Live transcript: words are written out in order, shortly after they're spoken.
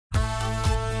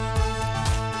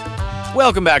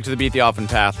Welcome back to the Beat the Often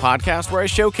Path podcast, where I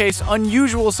showcase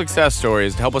unusual success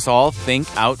stories to help us all think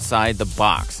outside the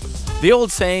box. The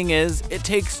old saying is, it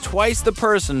takes twice the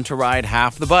person to ride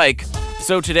half the bike.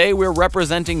 So today we're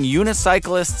representing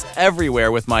unicyclists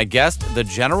everywhere with my guest, the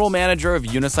general manager of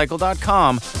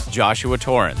unicycle.com, Joshua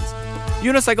Torrans.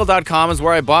 Unicycle.com is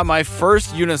where I bought my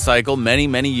first unicycle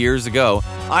many years ago.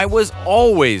 I was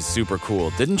always super cool,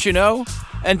 didn't you know?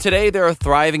 And today they're a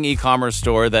thriving e-commerce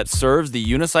store that serves the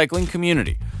unicycling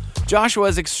community. Joshua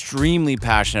is extremely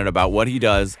passionate about what he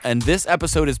does, and this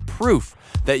episode is proof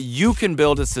that you can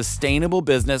build a sustainable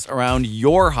business around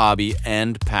your hobby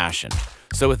and passion.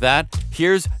 So with that,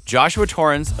 here's Joshua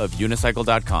Torrans of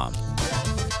unicycle.com.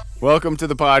 Welcome to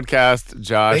the podcast,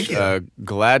 Josh. Thank you.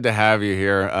 Glad to have you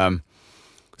here.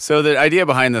 So the idea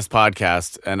behind this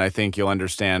podcast, and I think you'll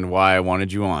understand why I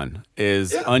wanted you on,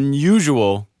 is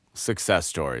unusual success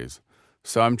stories.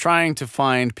 So I'm trying to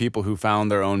find people who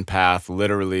found their own path,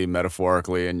 literally,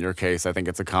 metaphorically. In your case, I think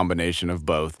it's a combination of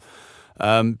both,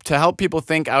 to help people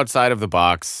think outside of the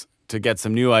box, to get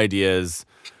some new ideas.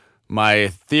 My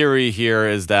theory here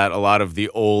is that a lot of the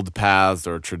old paths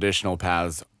or traditional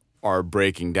paths are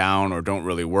breaking down or don't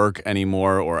really work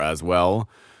anymore or as well.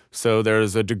 So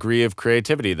there's a degree of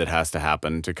creativity that has to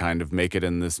happen to kind of make it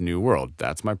in this new world.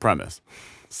 That's my premise.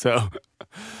 So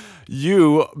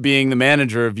you being the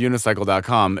manager of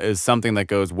unicycle.com is something that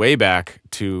goes way back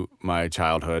to my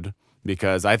childhood,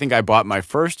 because I think I bought my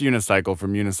first unicycle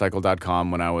from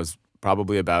unicycle.com when I was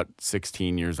probably about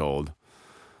 16 years old.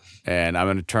 And I'm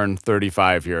going to turn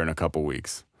 35 here in a couple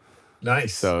weeks.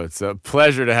 Nice. So it's a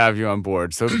pleasure to have you on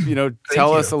board. So,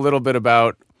 tell us a little bit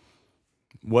about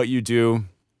what you do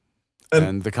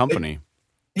and the company.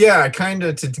 Kind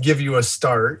of to give you a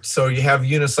start. So you have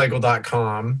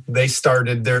unicycle.com. They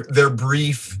started their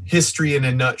brief history in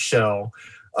a nutshell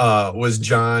was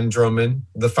John Drummond,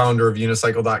 the founder of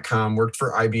unicycle.com, worked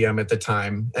for IBM at the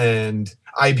time. And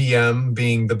IBM,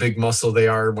 being the big muscle they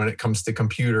are when it comes to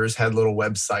computers, had little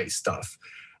website stuff.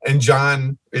 And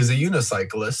John is a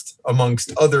unicyclist,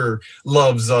 amongst other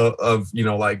loves of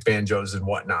like banjos and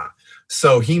whatnot.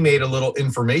 So he made a little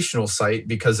informational site,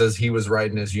 because as he was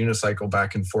riding his unicycle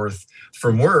back and forth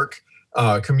from work,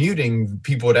 commuting,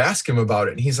 people would ask him about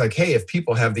it. And he's like, hey, if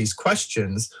people have these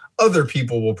questions, other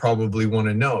people will probably want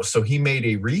to know. So he made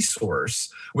a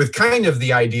resource with kind of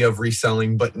the idea of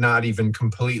reselling, but not even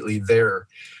completely there.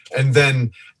 And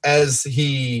then as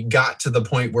he got to the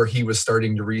point where he was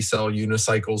starting to resell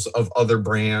unicycles of other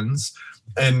brands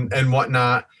and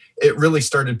whatnot, it really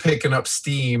started picking up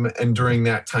steam. And during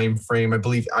that time frame, I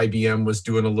believe IBM was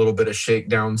doing a little bit of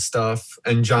shakedown stuff,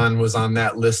 and John was on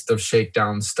that list of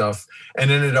shakedown stuff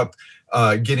and ended up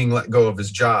getting let go of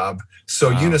his job. So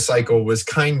wow. Unicycle was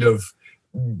kind of,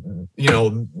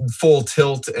 full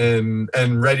tilt and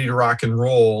ready to rock and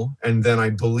roll. And then I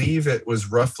believe it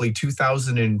was roughly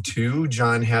 2002,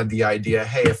 John had the idea,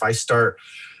 hey, if I start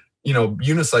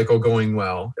unicycle going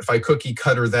well, if I cookie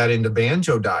cutter that into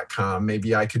banjo.com,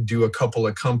 maybe I could do a couple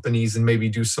of companies and maybe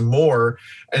do some more,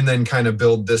 and then kind of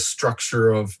build this structure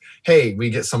of, hey, we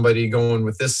get somebody going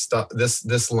with this stuff,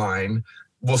 this line,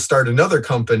 we'll start another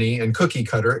company and cookie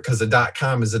cutter it, because a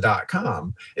 .com is a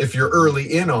 .com. If you're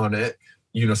early in on it,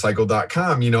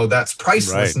 unicycle.com, that's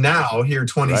priceless now, here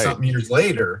 20 something years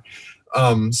later.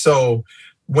 So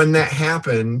when that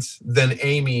happened, then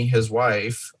Amy, his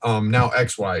wife, now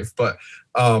ex-wife, but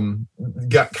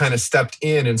got kind of stepped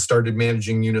in and started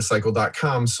managing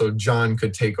unicycle.com so John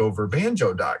could take over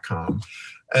banjo.com.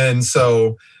 And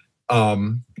so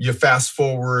you fast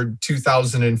forward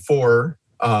 2004,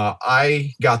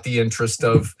 I got the interest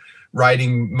of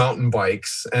riding mountain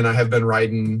bikes, and I have been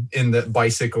riding in the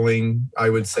bicycling, I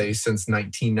would say, since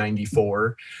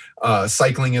 1994.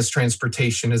 Cycling as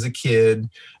transportation as a kid,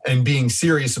 and being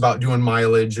serious about doing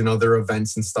mileage and other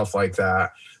events and stuff like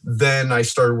that. Then I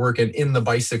started working in the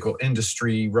bicycle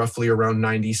industry roughly around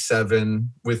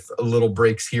 97, with a little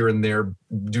breaks here and there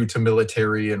due to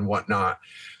military and whatnot.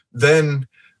 Then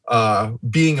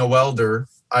being a welder,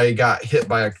 I got hit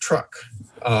by a truck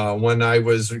when I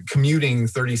was commuting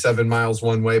 37 miles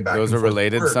one way back. Those are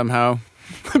related somehow?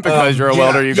 Because you're a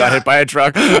welder, you got hit by a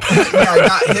truck? I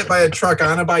got hit by a truck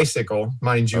on a bicycle,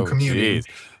 mind you, commuting. Geez.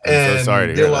 I'm so sorry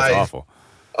to hear. That's awful.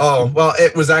 Oh, well,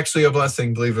 it was actually a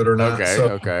blessing, believe it or not.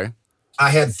 Okay. I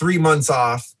had 3 months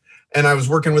off, and I was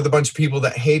working with a bunch of people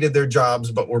that hated their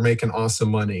jobs but were making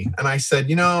awesome money. And I said,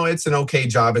 it's an okay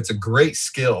job. It's a great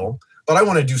skill, but I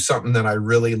want to do something that I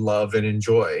really love and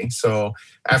enjoy. So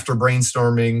after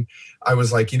brainstorming, I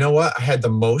was like, you know what? I had the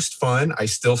most fun. I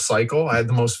still cycle. I had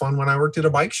the most fun when I worked at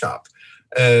a bike shop.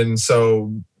 And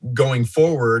so going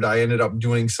forward, I ended up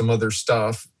doing some other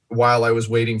stuff while I was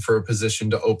waiting for a position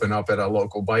to open up at a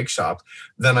local bike shop.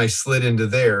 Then I slid into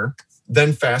there.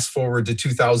 Then fast forward to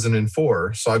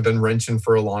 2004. So I've been wrenching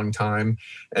for a long time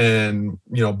and,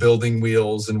 building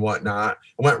wheels and whatnot.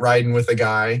 I went riding with a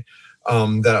guy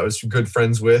that I was good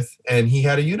friends with, and he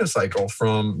had a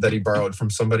unicycle that he borrowed from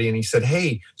somebody, and he said,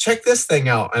 "Hey, check this thing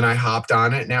out." And I hopped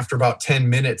on it, and after about 10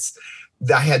 minutes,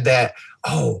 I had that,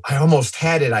 I almost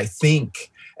had it, I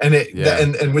think. And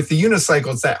and with the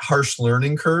unicycle, it's that harsh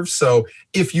learning curve. So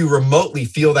if you remotely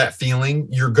feel that feeling,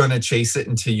 you're gonna chase it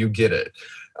until you get it.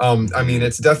 I mean,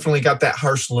 it's definitely got that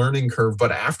harsh learning curve,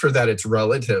 but after that, it's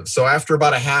relative. So after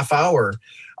about a half hour,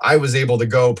 I was able to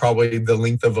go probably the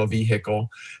length of a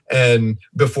vehicle, and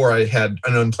before I had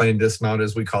an unplanned dismount,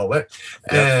 as we call it.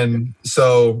 Yep. And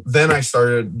so then I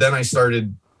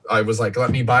was like,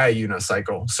 let me buy a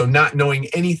unicycle. So not knowing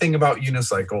anything about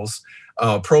unicycles,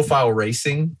 Profile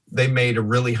Racing, they made a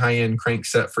really high-end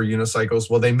crankset for unicycles.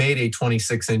 Well, they made a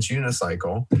 26-inch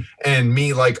unicycle, and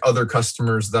me, like other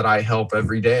customers that I help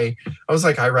every day, I was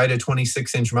like, I ride a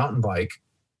 26-inch mountain bike.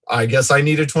 I guess I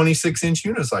need a 26-inch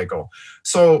unicycle.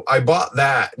 So I bought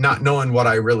that, not knowing what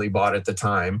I really bought at the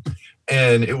time.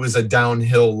 And it was a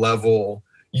downhill level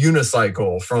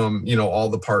unicycle from, all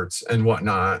the parts and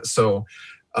whatnot. So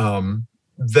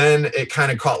then it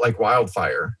kind of caught like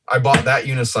wildfire. I bought that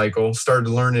unicycle, started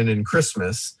learning in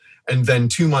Christmas. And then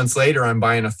 2 months later, I'm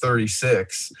buying a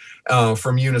 36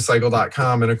 from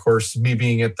unicycle.com. And of course, me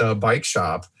being at the bike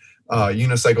shop,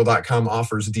 unicycle.com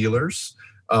offers dealers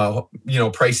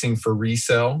pricing for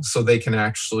resale, so they can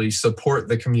actually support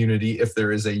the community if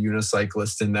there is a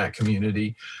unicyclist in that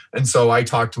community. And so I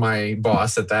talked my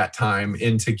boss at that time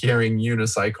into carrying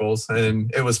unicycles. And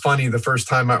it was funny, the first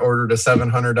time I ordered a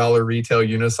 $700 retail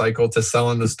unicycle to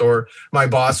sell in the store, my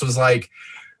boss was like,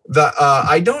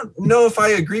 I don't know if I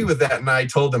agree with that. And I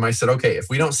told him, I said, okay, if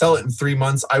we don't sell it in 3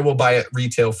 months, I will buy it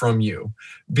retail from you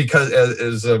because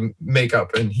as a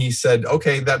makeup. And he said,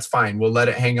 okay, that's fine. We'll let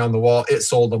it hang on the wall. It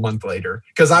sold a month later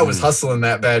because I was hustling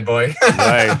that bad boy.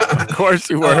 Right. Of course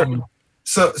you were.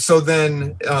 So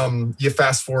then you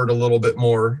fast forward a little bit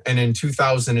more. And in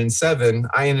 2007,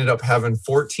 I ended up having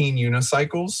 14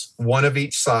 unicycles, one of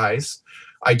each size.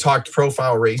 I talked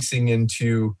Profile Racing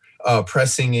into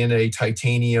pressing in a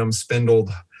titanium spindled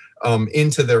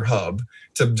into their hub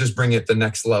to just bring it the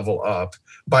next level up.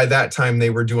 By that time,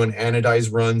 they were doing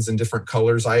anodized runs in different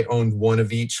colors. I owned one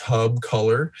of each hub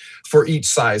color for each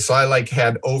size. So I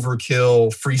had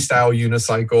Overkill Freestyle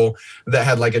unicycle that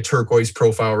had like a turquoise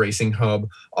Profile Racing hub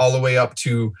all the way up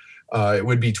to it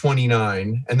would be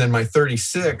 29. And then my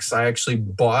 36, I actually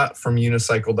bought from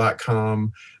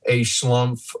unicycle.com a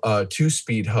Schlumpf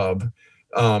 2-speed hub.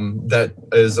 That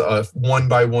is a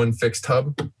 1x1 fixed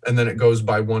hub, and then it goes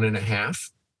by 1.5.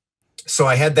 So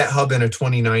I had that hub in a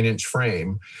 29-inch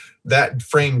frame. That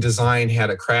frame design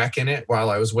had a crack in it while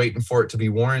I was waiting for it to be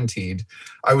warrantied.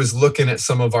 I was looking at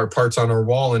some of our parts on our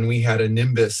wall, and we had a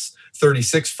Nimbus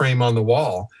 36 frame on the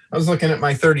wall. I was looking at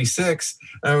my 36,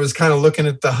 and I was kind of looking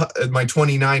at my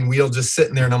 29 wheel just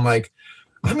sitting there, and I'm like,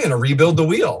 I'm going to rebuild the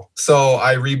wheel. So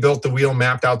I rebuilt the wheel,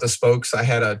 mapped out the spokes. I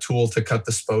had a tool to cut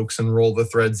the spokes and roll the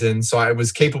threads in. So I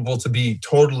was capable to be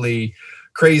totally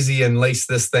crazy and lace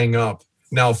this thing up.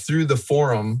 Now, through the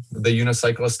forum, the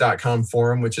unicyclist.com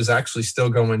forum, which is actually still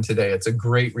going today, it's a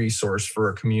great resource for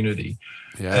a community.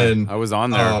 Yeah, and I was on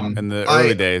there in the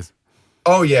early days.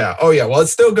 Oh yeah. Well,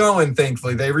 it's still going.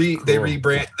 Thankfully,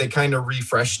 they kind of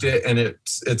refreshed it, and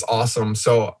it's awesome.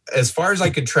 So as far as I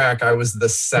could track, I was the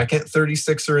second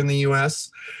 36er in the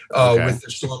U.S. With the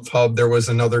Schlumpf hub. There was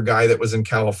another guy that was in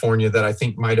California that I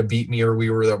think might have beat me, or we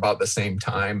were about the same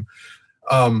time.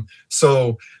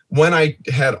 So when I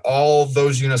had all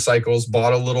those unicycles,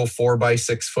 bought a little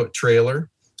 4x6 foot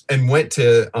trailer, and went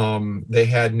to they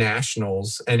had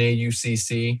nationals,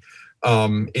 NAUCC.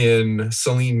 In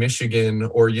Saline, Michigan,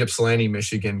 or Ypsilanti,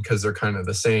 Michigan, because they're kind of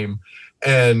the same,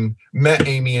 and met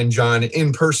Amy and John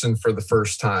in person for the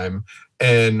first time.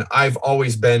 And I've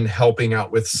always been helping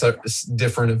out with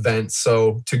different events.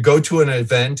 So to go to an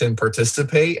event and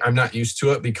participate, I'm not used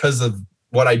to it because of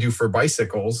what I do for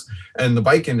bicycles and the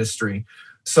bike industry.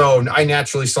 So I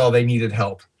naturally saw they needed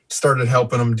help. Started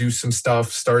helping them do some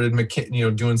stuff, started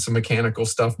doing some mechanical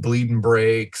stuff, bleeding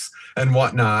brakes and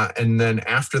whatnot. And then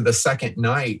after the second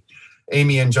night,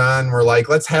 Amy and John were like,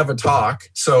 let's have a talk.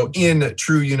 So in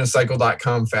true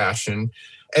unicycle.com fashion,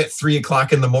 at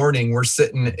 3:00 in the morning, we're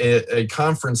sitting at a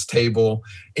conference table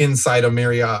inside a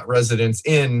Marriott Residence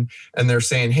Inn, and they're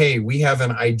saying, hey, we have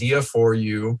an idea for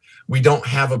you. We don't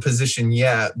have a position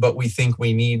yet, but we think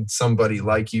we need somebody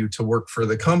like you to work for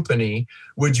the company.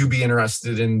 Would you be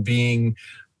interested in being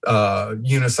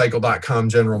unicycle.com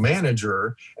general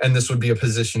manager, and this would be a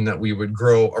position that we would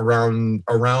grow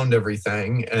around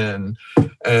everything. And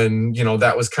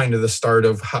that was kind of the start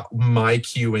of my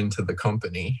cue into the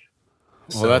company.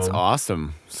 Well, that's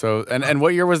awesome. So, and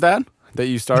what year was that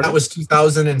you started? That was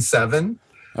 2007.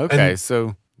 Okay,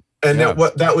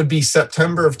 that would be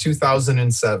September of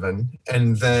 2007.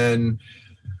 And then,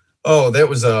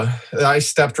 I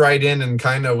stepped right in and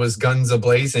kind of was guns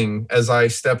a-blazing. As I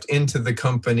stepped into the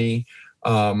company,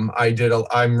 I'm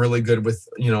really good with,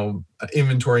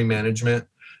 inventory management.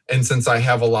 And since I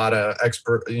have a lot of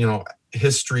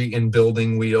history in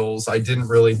building wheels, I didn't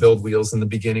really build wheels in the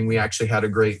beginning. We actually had a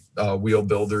great wheel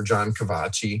builder, John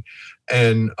Cavacci.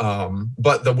 And,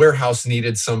 but the warehouse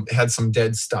had some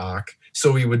dead stock.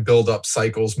 So we would build up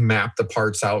cycles, map the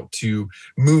parts out to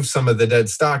move some of the dead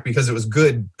stock because it was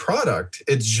good product.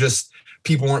 It's just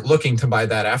people weren't looking to buy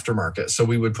that aftermarket. So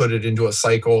we would put it into a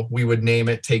cycle. We would name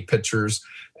it, take pictures,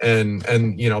 and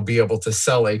be able to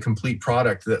sell a complete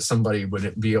product that somebody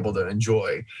would be able to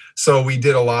enjoy. So we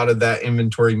did a lot of that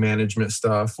inventory management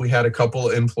stuff. We had a couple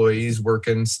of employees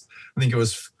working. I think it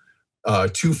was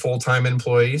 2 full-time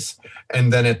employees.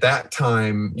 And then at that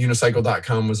time,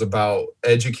 unicycle.com was about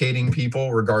educating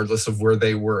people regardless of where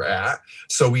they were at.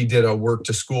 So we did a work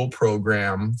to school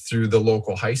program through the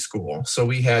local high school. So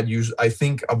we had I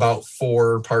think about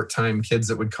 4 part-time kids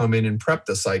that would come in and prep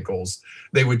the cycles.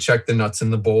 They would check the nuts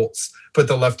and the bolts, put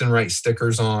the left and right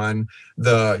stickers on.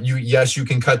 You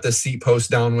can cut the seat post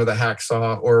down with a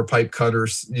hacksaw or a pipe cutter,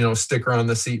 sticker on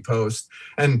the seat post.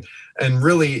 And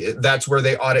really, that's where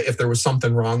they audit. If there was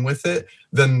something wrong with it,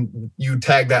 then you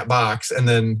tag that box. And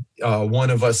then one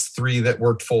of us 3 that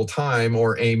worked full time,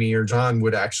 or Amy or John,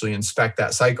 would actually inspect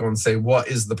that cycle and say, what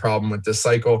is the problem with this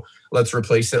cycle? Let's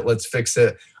replace it. Let's fix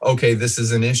it. Okay, this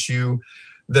is an issue.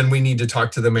 Then we need to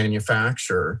talk to the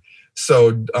manufacturer.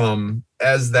 So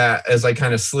as I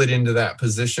kind of slid into that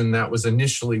position, that was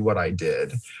initially what I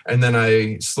did. And then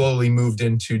I slowly moved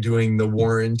into doing the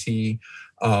warranty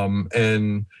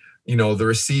and the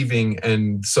receiving.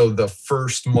 And so the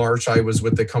first March I was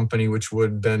with the company, which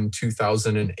would have been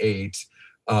 2008,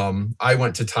 I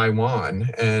went to Taiwan,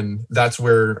 and that's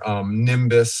where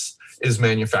Nimbus is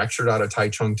manufactured out of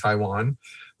Taichung, Taiwan.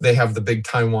 They have the big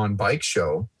Taiwan bike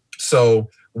show. So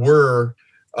we're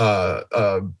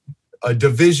a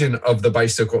division of the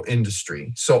bicycle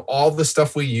industry. So all the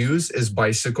stuff we use is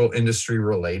bicycle industry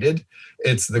related.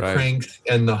 It's the cranks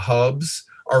and the hubs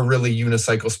are really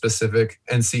unicycle specific,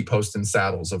 and seat post and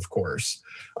saddles, of course.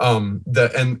 And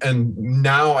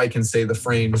now I can say the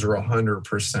frames are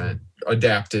 100%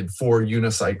 adapted for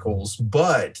unicycles,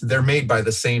 but they're made by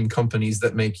the same companies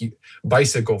that make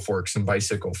bicycle forks and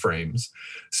bicycle frames.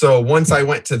 So once I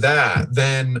went to that,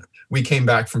 then we came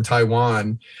back from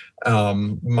Taiwan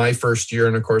my first year,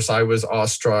 and of course I was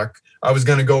awestruck. I was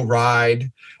going to go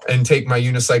ride and take my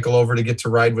unicycle over to get to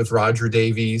ride with Roger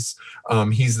Davies.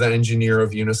 He's the engineer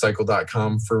of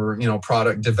unicycle.com for,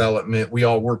 product development. We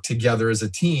all work together as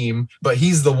a team, but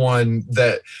he's the one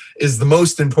that is the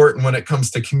most important when it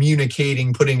comes to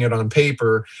communicating, putting it on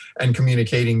paper, and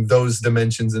communicating those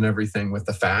dimensions and everything with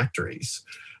the factories.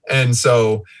 And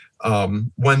so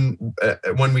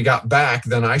when we got back,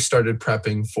 then I started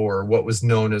prepping for what was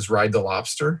known as Ride the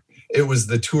Lobster. It was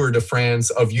the Tour de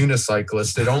France of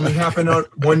unicyclists. It only happened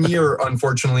 1 year,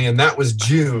 unfortunately, and that was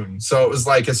June. So it was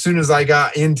like as soon as I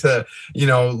got into,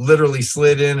 literally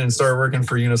slid in and started working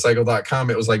for unicycle.com,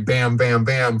 it was like bam, bam,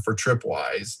 bam for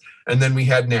Tripwise. And then we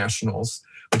had nationals,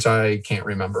 which I can't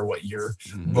remember what year,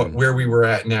 but where we were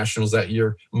at nationals that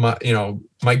year.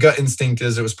 My gut instinct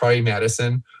is it was probably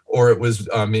Madison, or it was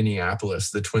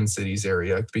Minneapolis, the Twin Cities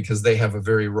area, because they have a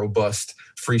very robust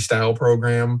freestyle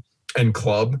program and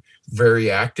club, very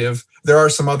active. There are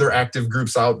some other active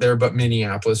groups out there, but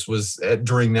Minneapolis was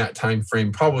during that time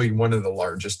frame probably one of the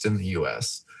largest in the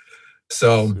U.S.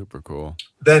 So super cool.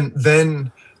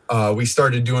 Then we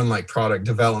started doing like product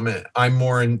development. I'm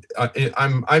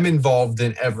involved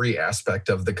in every aspect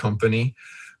of the company.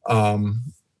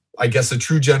 I guess a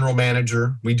true general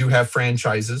manager. We do have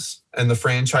franchises, and the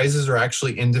franchises are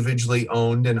actually individually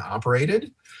owned and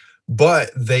operated,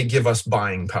 but they give us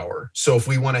buying power. So if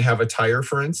we want to have a tire,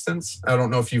 for instance, I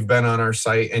don't know if you've been on our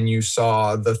site and you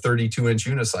saw the 32-inch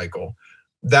unicycle.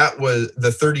 That was the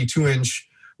 32-inch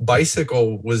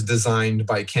bicycle was designed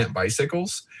by Kent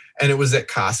Bicycles, and it was at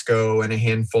Costco and a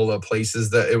handful of places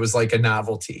that it was like a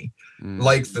novelty,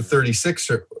 like the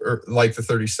 36er, or like the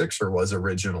 36er was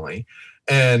originally.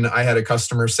 And I had a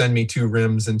customer send me 2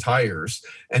 rims and tires,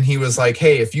 and he was like,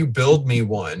 "Hey, if you build me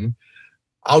one,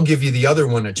 I'll give you the other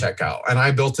one to check out. And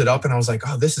I built it up and I was like,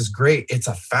 oh, this is great. It's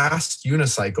a fast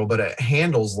unicycle, but it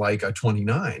handles like a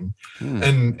 29.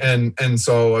 And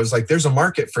so I was like, there's a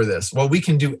market for this. Well, we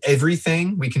can do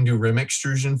everything. We can do rim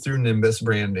extrusion through Nimbus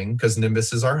branding, because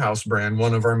Nimbus is our house brand,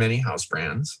 one of our many house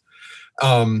brands.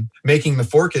 Making the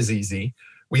fork is easy.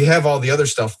 We have all the other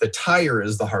stuff. The tire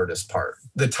is the hardest part,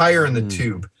 the tire and the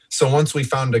tube. So once we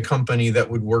found a company that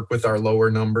would work with our lower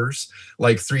numbers,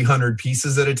 like 300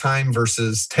 pieces at a time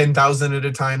versus 10,000 at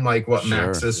a time, like what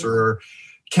Maxis or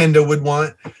Kenda would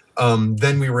want,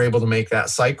 then we were able to make that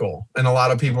cycle. And a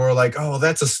lot of people were like, oh,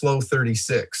 that's a slow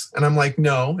 36. And I'm like,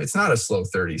 no, it's not a slow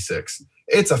 36.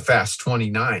 It's a fast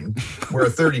 29. Where a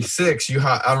 36,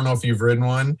 I don't know if you've ridden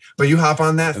one, but you hop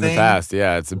on that thing. Fast,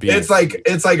 yeah, it's a beast.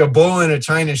 It's like a bull in a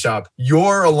china shop.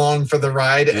 You're along for the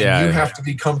ride, and you have to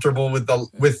be comfortable with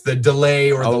the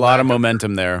delay or a lot of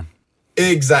momentum there.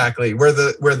 Exactly. Where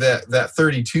that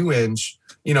 32-inch,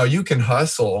 you can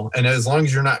hustle, and as long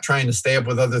as you're not trying to stay up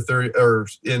with other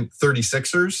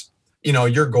 36ers,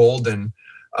 you're golden.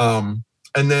 And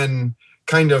then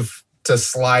kind of to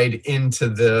slide into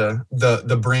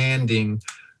the branding,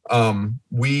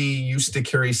 we used to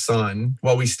carry Sun.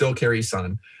 Well, we still carry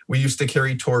Sun. We used to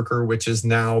carry Torker, which has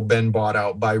now been bought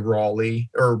out by Raleigh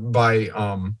and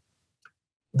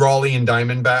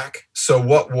Diamondback. So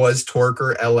what was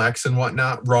Torker, LX and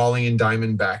whatnot, Raleigh and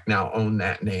Diamondback now own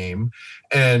that name.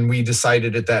 And we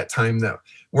decided at that time that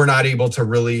we're not able to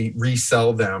really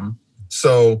resell them.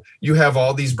 So you have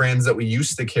all these brands that we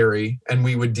used to carry, and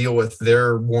we would deal with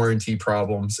their warranty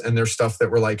problems and their stuff that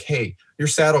were like, hey, your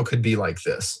saddle could be like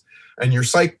this. And your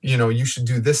you should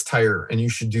do this tire and you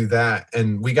should do that.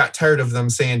 And we got tired of them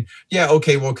saying, yeah,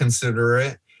 okay, we'll consider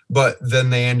it. But then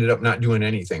they ended up not doing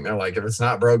anything. They're like, if it's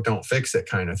not broke, don't fix it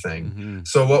kind of thing. Mm-hmm.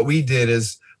 So what we did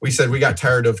is we said we got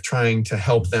tired of trying to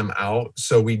help them out.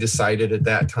 So we decided at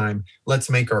that time, let's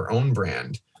make our own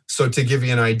brand. So to give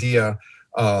you an idea,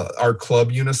 our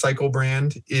Club Unicycle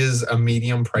brand is a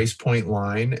medium price point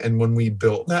line. And when we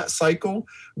built that cycle,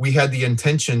 we had the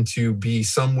intention to be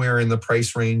somewhere in the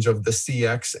price range of the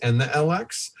CX and the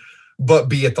LX, but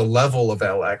be at the level of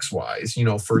LX wise,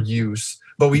 for use.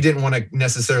 But we didn't want to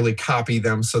necessarily copy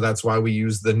them. So that's why we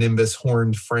use the Nimbus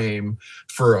horned frame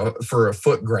for a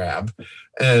foot grab.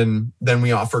 And then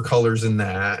we offer colors in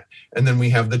that. And then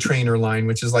we have the trainer line,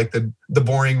 which is like the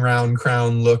boring round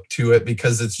crown look to it,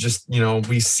 because it's just,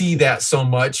 we see that so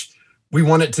much. We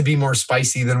want it to be more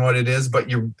spicy than what it is, but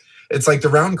it's like the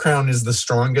round crown is the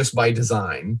strongest by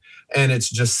design, and it's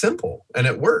just simple and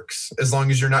it works as long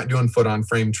as you're not doing foot on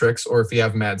frame tricks, or if you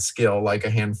have mad skill like a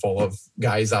handful of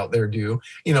guys out there do,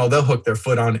 they'll hook their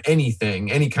foot on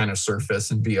anything, any kind of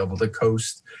surface, and be able to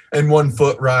coast and 1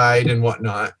 foot ride and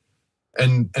whatnot.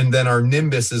 And then our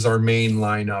Nimbus is our main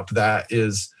lineup. That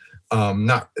is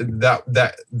not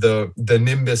that the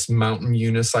Nimbus Mountain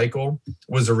Unicycle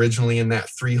was originally in that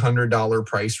 $300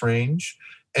 price range.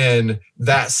 And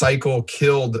that cycle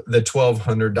killed the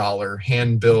 $1,200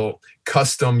 hand-built,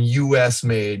 custom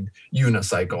US-made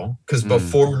unicycle. Because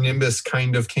before Nimbus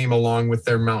kind of came along with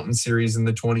their mountain series in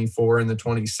the 24 and the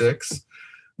 26,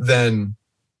 then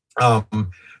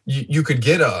you could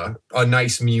get a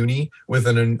nice Muni with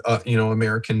an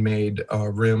American-made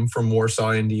rim from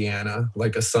Warsaw, Indiana,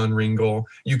 like a Sun Ringle.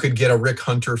 You could get a Rick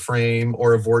Hunter frame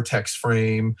or a Vortex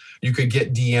frame. You could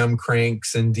get DM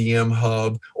cranks and DM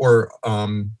hub, or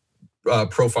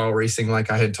Profile Racing,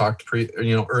 like I had talked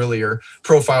earlier.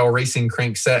 Profile Racing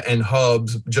crank set and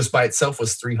hubs just by itself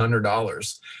was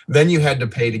 $300. Then you had to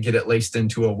pay to get it laced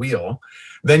into a wheel.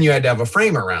 Then you had to have a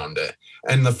frame around it.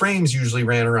 And the frames usually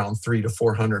ran around $300 to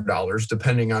 $400,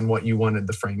 depending on what you wanted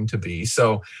the frame to be.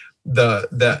 So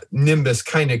the Nimbus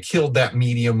kind of killed that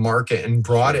medium market and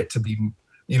brought it to be,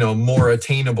 more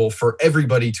attainable for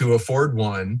everybody to afford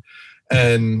one.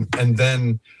 And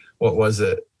then what was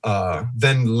it?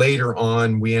 Then later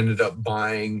on, we ended up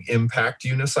buying Impact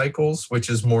Unicycles,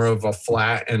 which is more of a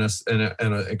flat and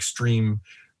an extreme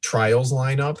trials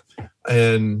lineup.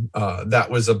 And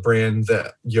that was a brand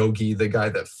that Yogi, the guy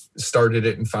that started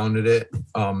it and founded it,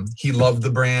 he loved the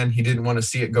brand. He didn't want to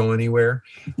see it go anywhere,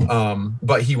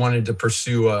 but he wanted to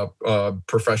pursue a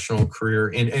professional career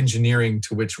in engineering,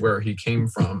 to where he came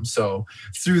from. So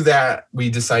through that, we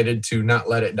decided to not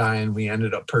let it die, and we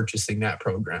ended up purchasing that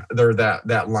program, or that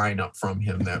lineup from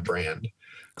him, that brand.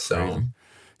 So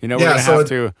we're gonna have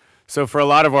to. So for a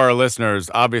lot of our listeners,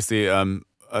 obviously,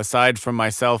 aside from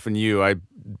myself and you, I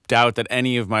doubt that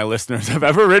any of my listeners have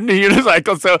ever ridden a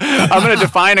unicycle. So I'm going to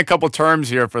define a couple terms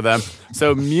here for them.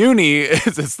 So Muni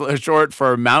is short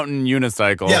for mountain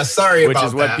unicycle. Yeah, sorry which about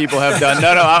is what that. people have done.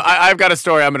 No, I've got a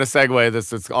story. I'm going to segue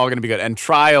this. It's all going to be good. And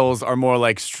trials are more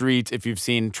like street. If you've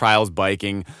seen trials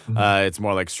biking, it's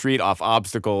more like street off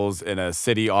obstacles in a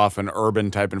city off an urban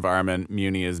type environment.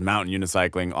 Muni is mountain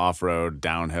unicycling, off-road,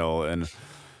 downhill, and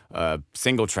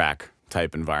single track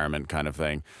type environment kind of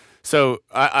thing. So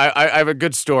I have a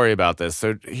good story about this.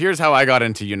 So here's how I got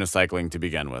into unicycling to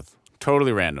begin with,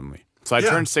 totally randomly. So I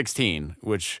turned 16,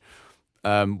 which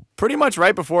pretty much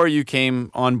right before you came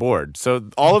on board. So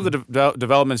all of the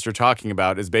developments you're talking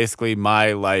about is basically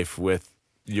my life with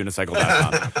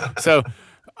unicycle.com. So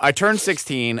I turned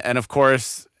 16, and of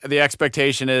course, the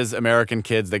expectation is American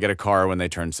kids, they get a car when they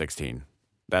turn 16.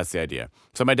 That's the idea.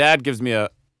 So my dad gives me a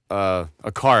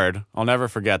card. I'll never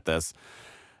forget this.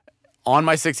 On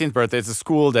my 16th birthday, it's a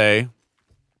school day,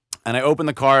 and I open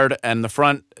the card, and the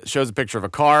front shows a picture of a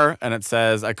car, and it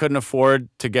says, I couldn't afford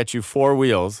to get you 4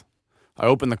 wheels. I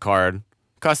open the card,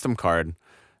 custom card,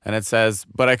 and it says,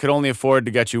 but I could only afford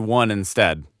to get you 1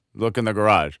 instead. Look in the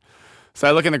garage. So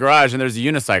I look in the garage, and there's a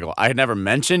unicycle. I had never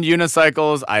mentioned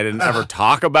unicycles. I didn't ever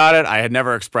talk about it. I had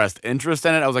never expressed interest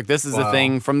in it. I was like, this is a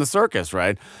thing from the circus,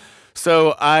 right?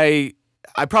 So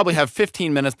I probably have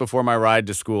 15 minutes before my ride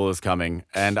to school is coming,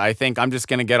 and I think I'm just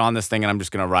going to get on this thing and I'm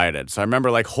just going to ride it. So I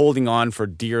remember like holding on for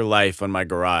dear life in my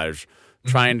garage,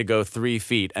 trying to go 3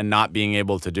 feet and not being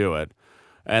able to do it.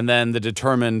 And then the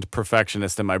determined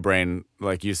perfectionist in my brain,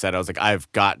 like you said, I was like,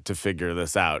 I've got to figure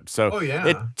this out. So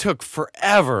it took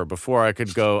forever before I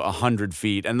could go 100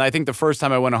 feet. And I think the first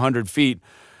time I went 100 feet,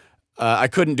 I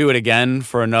couldn't do it again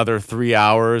for another 3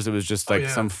 hours. It was just like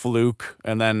some fluke.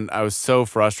 And then I was so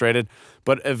frustrated.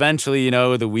 But eventually,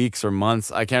 the weeks or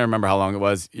months, I can't remember how long it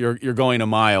was, you're going a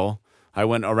mile. I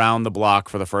went around the block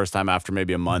for the first time after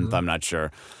maybe a month, I'm not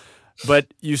sure.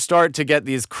 But you start to get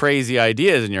these crazy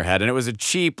ideas in your head. And it was a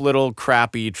cheap little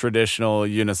crappy traditional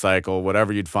unicycle,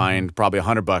 whatever you'd find, probably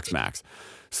 $100 max.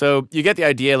 So you get the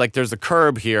idea, like there's a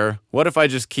curb here. What if I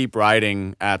just keep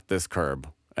riding at this curb?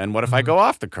 And what if I go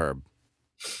off the curb?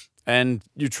 And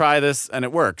you try this and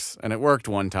it works. And it worked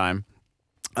one time.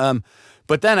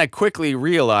 But then I quickly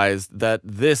realized that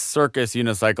this circus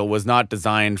unicycle was not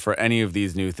designed for any of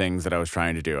these new things that I was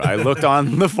trying to do. I looked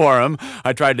on the forum.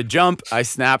 I tried to jump. I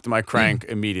snapped my crank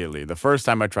immediately the first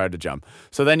time I tried to jump.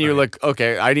 So then you're like,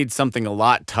 okay, I need something a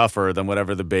lot tougher than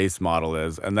whatever the base model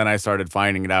is. And then I started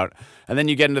finding it out. And then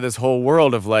you get into this whole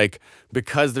world of like,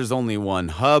 because there's only one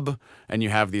hub and you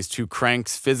have these 2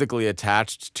 cranks physically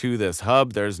attached to this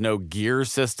hub, there's no gear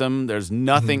system, there's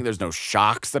nothing, there's no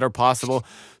shocks that are possible.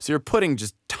 So you're putting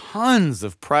just tons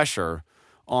of pressure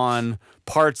on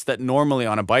parts that normally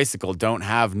on a bicycle don't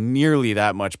have nearly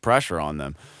that much pressure on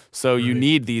them. So you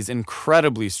need these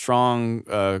incredibly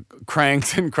strong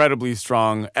cranks, incredibly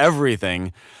strong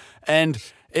everything. And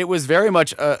it was very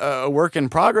much a work in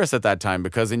progress at that time,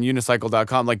 because in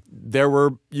unicycle.com, like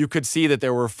you could see that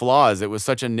there were flaws. It was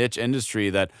such a niche industry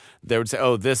that they would say,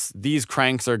 oh, these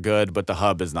cranks are good, but the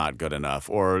hub is not good enough.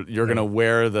 Or you're going to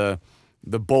wear the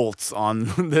bolts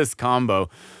on this combo.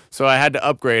 So I had to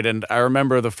upgrade. And I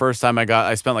remember the first time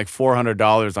I spent like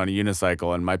 $400 on a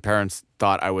unicycle, and my parents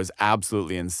thought I was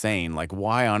absolutely insane. Like,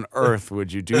 why on earth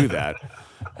would you do that?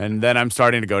 And then I'm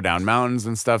starting to go down mountains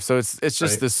and stuff. So it's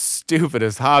just the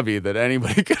stupidest hobby that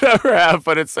anybody could ever have,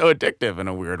 but it's so addictive in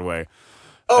a weird way.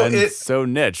 Oh, and it's so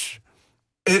niche.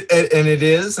 And it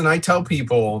is. And I tell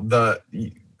people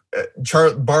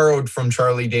borrowed from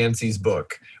Charlie Dancy's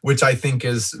book, which I think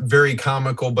is very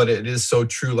comical, but it is so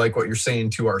true. Like what you're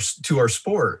saying to our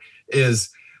sport is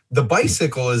the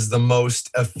bicycle is the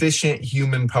most efficient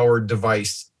human powered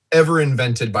device ever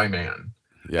invented by man.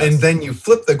 Yes. And then you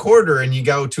flip the quarter and you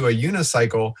go to a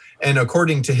unicycle, and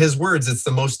according to his words, it's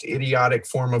the most idiotic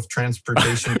form of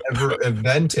transportation ever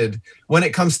invented when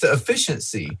it comes to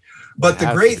efficiency. But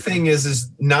the great thing is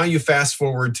now you fast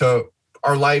forward to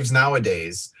our lives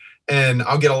nowadays, and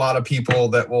I'll get a lot of people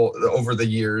that will, over the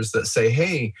years, that say,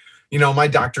 hey, my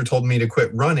doctor told me to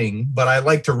quit running, but I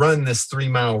like to run this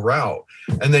 3-mile route.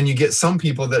 And then you get some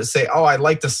people that say, oh, I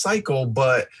like to cycle,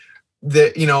 but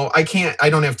I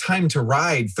don't have time to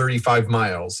ride 35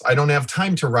 miles. I don't have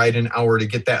time to ride an hour to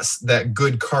get that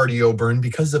good cardio burn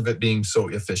because of it being so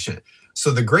efficient. So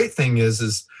the great thing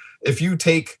is if you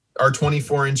take our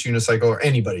 24-inch unicycle or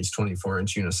anybody's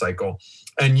 24-inch unicycle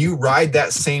and you ride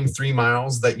that same 3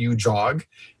 miles that you jog,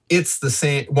 it's the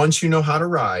same. Once you know how to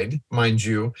ride, mind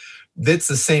you, that's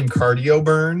the same cardio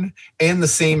burn and the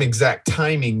same exact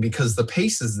timing because the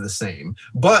pace is the same,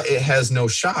 but it has no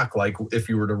shock like if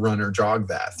you were to run or jog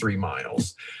that 3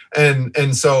 miles. And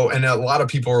a lot of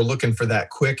people are looking for that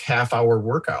quick half-hour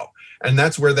workout. And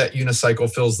that's where that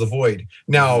unicycle fills the void.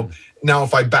 Now,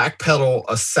 if I backpedal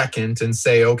a second and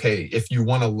say, okay, if you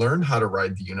want to learn how to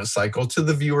ride the unicycle, to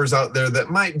the viewers out there that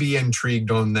might be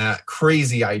intrigued on that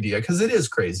crazy idea, because it is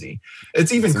crazy.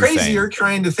 It's even crazier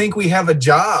trying to think we have a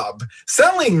job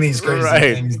selling these crazy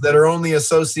things that are only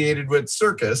associated with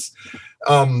circus.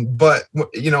 But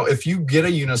if you get a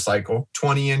unicycle,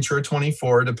 20-inch or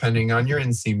 24, depending on your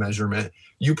NC measurement,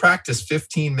 you practice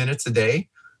 15 minutes a day.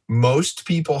 Most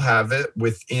people have it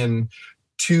within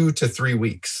 2 to 3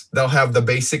 weeks. They'll have the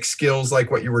basic skills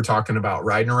like what you were talking about,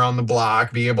 riding around the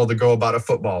block, be able to go about a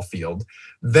football field.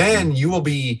 Then you will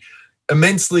be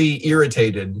immensely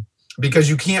irritated because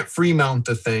you can't free mount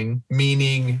the thing,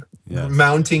 meaning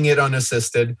mounting it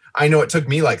unassisted. I know it took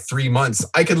me like 3 months.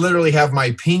 I could literally have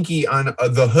my pinky on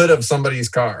the hood of somebody's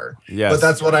car, but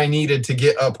that's what I needed to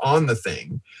get up on the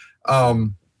thing.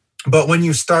 But when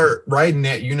you start riding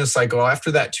that unicycle after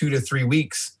that 2 to 3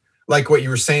 weeks, like what you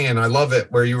were saying, I love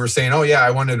it where you were saying, oh yeah, I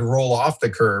wanted to roll off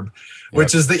the curb,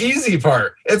 which is the easy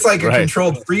part. It's like a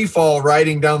controlled free fall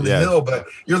riding down the hill, but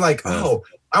you're like, oh,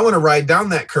 I want to ride down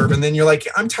that curb. And then you're like,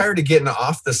 I'm tired of getting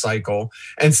off the cycle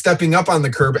and stepping up on the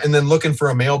curb and then looking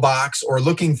for a mailbox or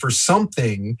looking for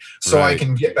something so I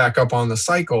can get back up on the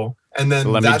cycle. And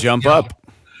then let me jump up.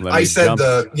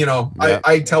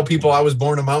 I tell people I was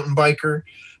born a mountain biker.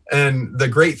 And the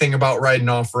great thing about riding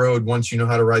off-road, once you know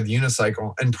how to ride the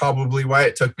unicycle, and probably why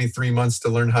it took me 3 months to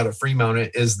learn how to free mount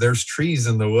it, is there's trees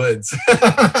in the woods.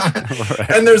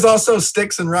 And there's also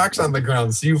sticks and rocks on the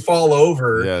ground. So you fall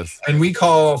over. Yes. And we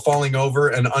call falling over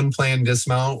an unplanned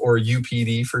dismount, or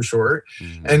UPD for short.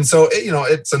 And so,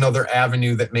 it's another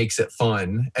avenue that makes it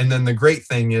fun. And then the great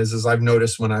thing is I've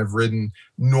noticed when I've ridden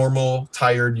normal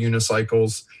tired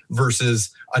unicycles versus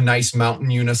a nice mountain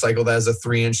unicycle that has a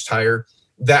 3-inch tire,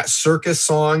 that circus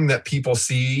song that people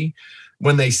see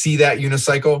when they see that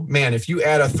unicycle, man, if you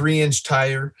add a 3-inch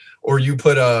tire or you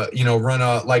put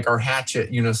run like our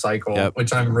hatchet unicycle,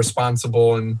 which I'm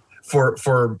responsible and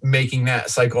for making that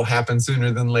cycle happen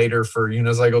sooner than later for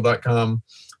unicycle.com.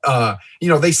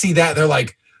 They see that, they're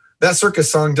like, that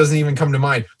circus song doesn't even come to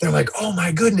mind. They're like, oh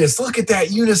my goodness, look at that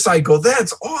unicycle.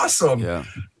 That's awesome. Yeah.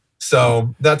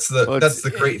 So that's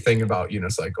the great thing about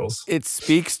unicycles. It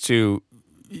speaks to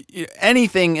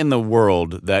anything in the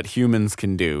world that humans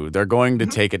can do. They're going to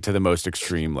take it to the most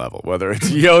extreme level, whether it's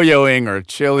yo-yoing or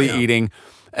chili eating,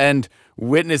 and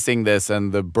witnessing this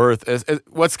and the birth.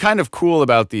 What's kind of cool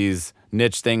about these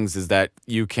niche things is that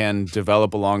you can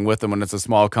develop along with them. When it's a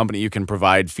small company, you can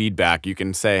provide feedback. You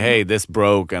can say, hey, this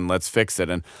broke and let's fix it.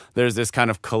 And there's this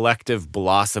kind of collective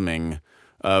blossoming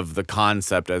of the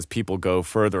concept as people go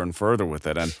further and further with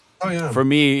it. And for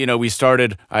me,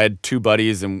 I had 2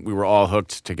 buddies and we were all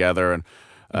hooked together,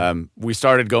 and we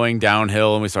started going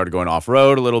downhill and we started going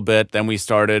off-road a little bit. Then we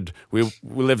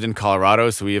lived in Colorado,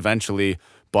 so we eventually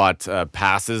bought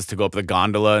passes to go up the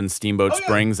gondola in Steamboat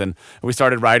Springs, and we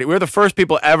started riding. We were the first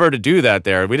people ever to do that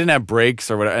there. We didn't have brakes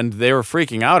or whatever, and they were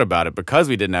freaking out about it because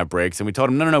we didn't have brakes. And we told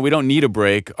them, no, we don't need a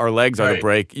brake. Our legs are the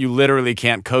brake. You literally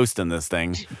can't coast in this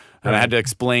thing. And I had to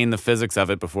explain the physics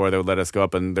of it before they would let us go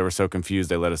up, and they were so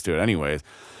confused they let us do it anyways.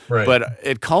 But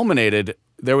it culminated.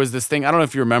 There was this thing, I don't know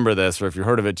if you remember this or if you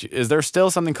heard of it. Is there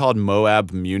still something called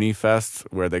Moab Munifest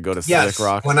where they go to Slick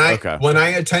Rock? When I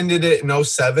attended it in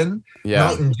 2007,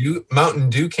 Mountain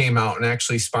Dew came out and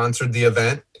actually sponsored the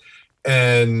event.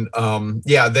 And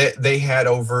they had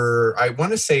over, I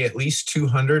want to say at least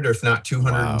 200, or if not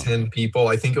 210 people.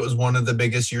 I think it was one of the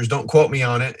biggest years. Don't quote me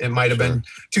on it. It might have been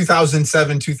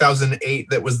 2007, 2008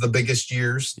 that was the biggest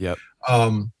years.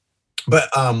 But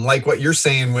like what you're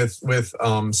saying with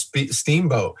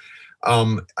Steamboat,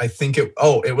 I think it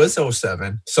was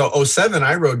 2007. So 2007,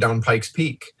 I rode down Pikes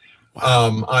Peak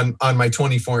on my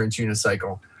 24-inch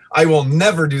unicycle. I will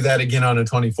never do that again on a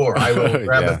 24. I will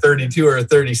grab a 32 or a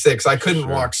 36. I couldn't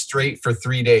walk straight for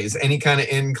 3 days. Any kind of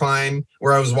incline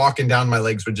where I was walking down, my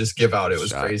legs would just give out. It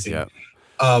was crazy.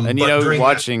 And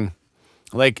watching,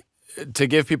 to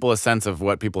give people a sense of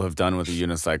what people have done with a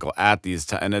unicycle at these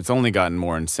times, and it's only gotten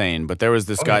more insane, but there was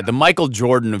this guy, the Michael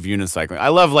Jordan of unicycling. I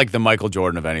love the Michael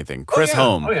Jordan of anything. Chris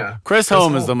Holm. Chris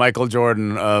Holm is the Michael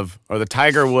Jordan or the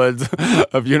Tiger Woods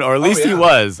of, or at least he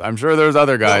was. I'm sure there's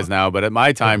other guys now, but at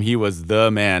my time, he was the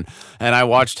man. And I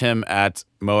watched him at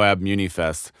Moab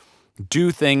Munifest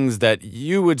do things that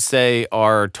you would say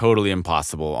are totally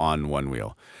impossible on one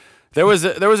wheel. There was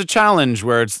a challenge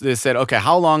where they said, okay,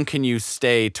 how long can you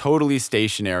stay totally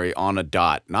stationary on a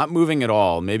dot, not moving at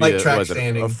all? Maybe Like on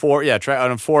a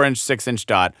 4-inch, 6-inch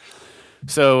dot.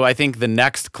 So I think the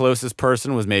next closest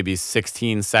person was maybe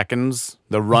 16 seconds.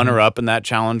 The runner-up in that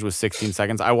challenge was 16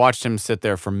 seconds. I watched him sit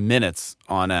there for minutes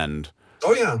on end.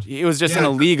 Oh yeah, he was just in a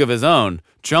league of his own,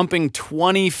 jumping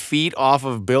 20 feet off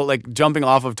of jumping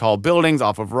off of tall buildings,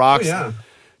 off of rocks. Oh, yeah.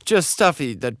 Just stuff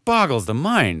that boggles the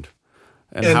mind.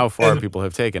 And how far people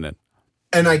have taken it.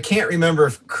 And I can't remember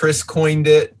if Chris coined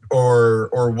it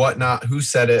or whatnot, who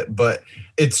said it, but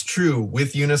it's true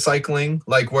with unicycling,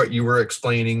 like what you were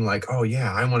explaining, like, oh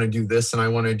yeah, I want to do this and I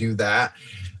want to do that.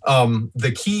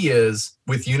 The key is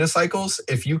with unicycles,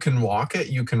 if you can walk it,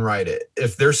 you can ride it.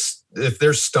 If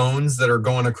there's stones that are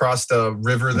going across the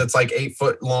river that's like 8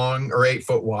 foot long or 8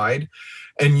 foot wide,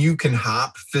 and you can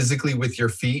hop physically with your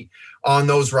feet on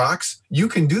those rocks, you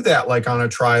can do that like on a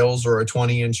trials or a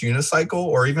 20-inch unicycle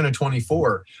or even a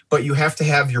 24, but you have to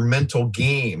have your mental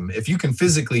game. If you can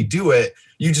physically do it,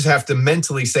 you just have to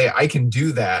mentally say, I can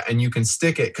do that, and you can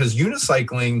stick it, because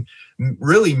unicycling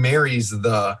really marries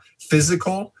the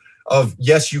physical of,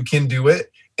 yes, you can do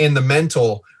it, and the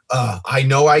mental, I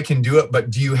know I can do it, but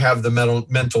do you have the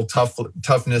mental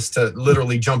toughness to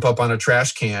literally jump up on a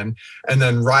trash can and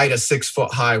then ride a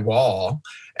 6-foot-high wall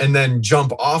and then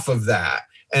jump off of that?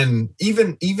 And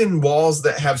even walls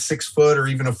that have 6 foot or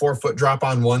even a 4 foot drop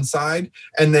on one side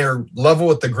and they're level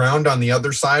with the ground on the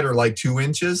other side or like 2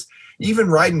 inches, even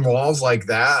riding walls like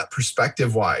that,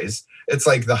 perspective wise, it's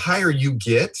like the higher you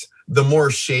get, the more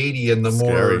shady and the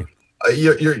more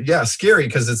you're scary,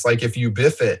 because it's like if you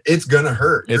biff it, it's gonna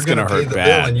hurt. You're gonna pay the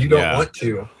bill and you don't want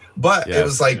to. But it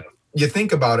was like, you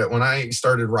think about it, when I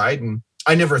started riding,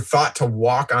 I never thought to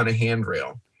walk on a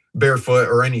handrail barefoot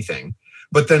or anything.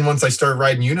 But then once I started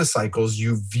riding unicycles,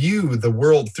 you view the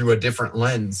world through a different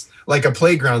lens, like a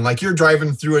playground, like you're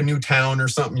driving through a new town or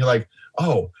something. You're like,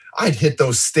 oh, I'd hit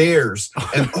those stairs,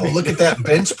 and oh, look at that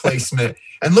bench placement,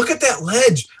 and look at that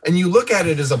ledge. And you look at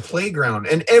it as a playground.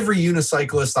 And every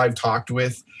unicyclist I've talked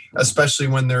with, especially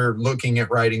when they're looking at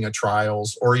riding a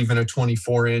trials or even a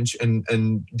 24-inch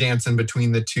and dancing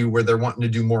between the two, where they're wanting to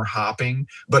do more hopping,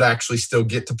 but actually still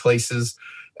get to places,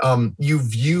 you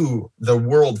view the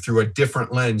world through a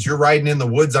different lens. You're riding in the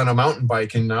woods on a mountain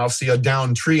bike, and I'll see a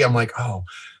downed tree. I'm like, oh,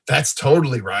 that's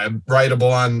totally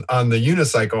rideable on the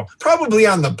unicycle. Probably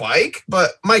on the bike,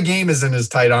 but my game isn't as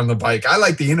tight on the bike. I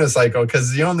like the unicycle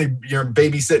because you're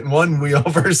babysitting one wheel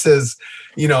versus,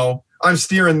 I'm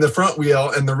steering the front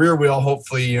wheel, and the rear wheel,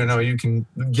 hopefully, you can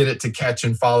get it to catch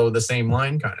and follow the same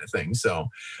line kind of thing. So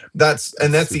that's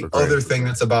the other thing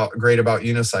that's great about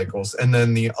unicycles. And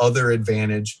then the other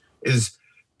advantage is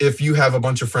if you have a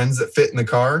bunch of friends that fit in the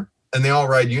car, and they all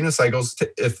ride unicycles,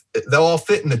 if they'll all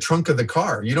fit in the trunk of the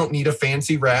car. You don't need a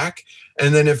fancy rack.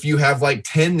 And then if you have like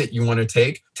 10 that you want to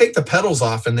take the pedals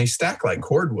off, and they stack like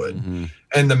cordwood. Mm-hmm.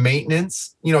 And the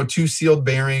maintenance, 2 sealed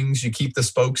bearings, you keep the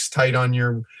spokes tight on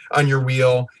your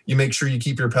wheel. You make sure you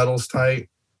keep your pedals tight.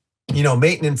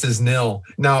 Maintenance is nil.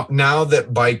 Now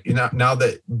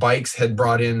that bikes had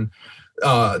brought in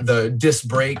the disc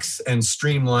brakes and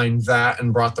streamlined that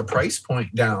and brought the price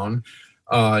point down,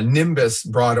 Nimbus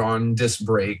brought on disc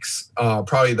brakes,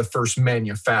 probably the first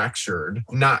manufactured,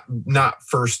 not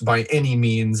first by any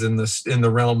means in the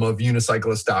realm of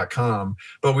unicyclist.com,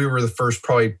 but we were the first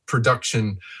probably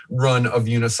production run of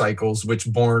unicycles, which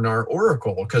born our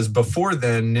Oracle. Because before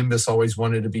then, Nimbus always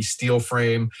wanted to be steel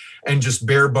frame and just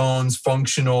bare bones,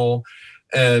 functional.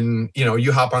 And,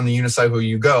 you hop on the unicycle,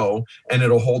 you go, and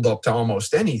it'll hold up to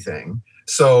almost anything.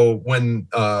 So when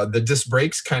the disc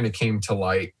brakes kind of came to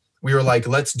light, we were like,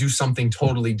 let's do something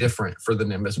totally different for the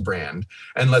Nimbus brand,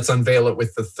 and let's unveil it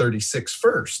with the 36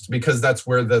 first, because that's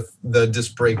where the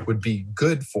disc brake would be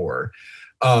good for.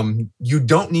 You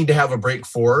don't need to have a brake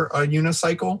for a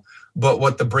unicycle, but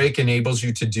what the brake enables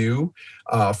you to do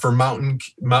for mountain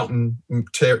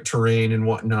terrain and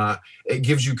whatnot, it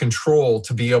gives you control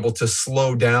to be able to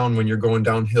slow down when you're going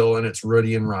downhill and it's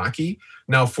ruddy and rocky.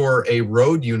 Now, for a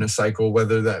road unicycle,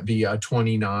 whether that be a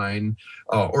 29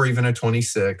 or even a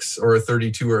 26 or a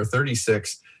 32 or a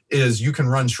 36, is you can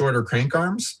run shorter crank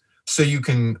arms, so you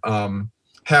can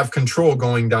have control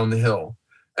going down the hill.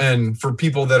 And for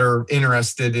people that are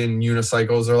interested in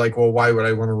unicycles, they're like, well, why would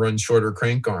I want to run shorter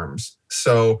crank arms?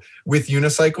 So with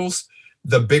unicycles,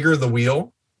 the bigger the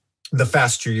wheel, the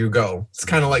faster you go. It's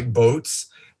kind of like boats.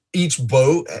 Each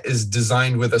boat is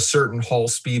designed with a certain hull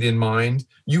speed in mind.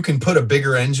 You can put a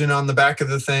bigger engine on the back of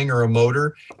the thing or a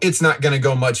motor. It's not going to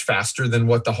go much faster than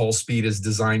what the hull speed is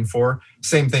designed for.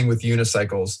 Same thing with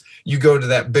unicycles. You go to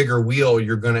that bigger wheel,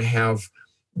 you're going to have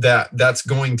that's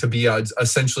going to be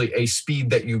essentially a speed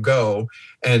that you go,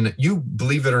 and you,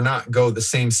 believe it or not, go the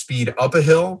same speed up a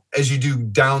hill as you do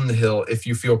down the hill if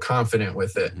you feel confident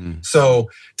with it. So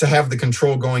to have the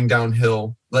control going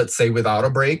downhill, let's say without a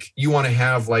brake, you want to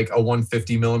have like a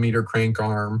 150 millimeter crank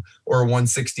arm or a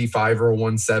 165 or a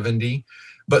 170.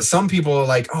 But some people are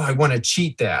like, oh, I want to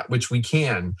cheat that, which we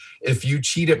can. If you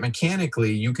cheat it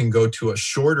mechanically, you can go to a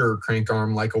shorter crank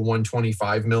arm, like a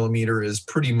 125 millimeter is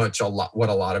pretty much what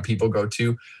a lot of people go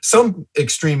to. Some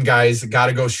extreme guys got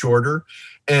to go shorter,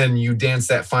 and you dance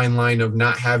that fine line of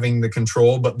not having the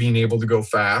control, but being able to go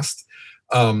fast.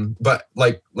 But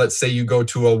like, let's say you go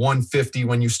to a 150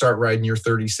 when you start riding your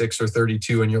 36 or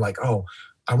 32, and you're like, oh,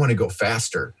 I want to go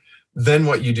faster. Then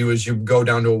what you do is you go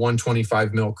down to a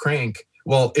 125 mil crank.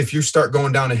 Well, if you start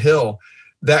going down a hill,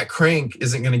 that crank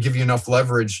isn't going to give you enough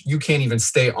leverage. You can't even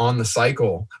stay on the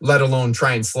cycle, let alone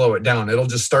try and slow it down. It'll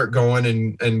just start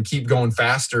going and keep going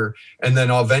faster. And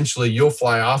then eventually you'll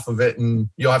fly off of it, and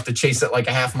you'll have to chase it like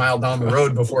a half mile down the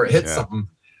road before it hits something.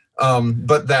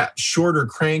 But that shorter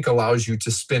crank allows you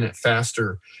to spin it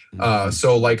faster.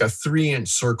 So like a 3-inch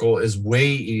circle is way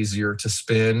easier to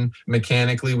spin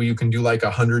mechanically, where you can do like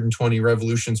 120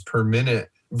 revolutions per minute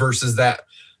versus that,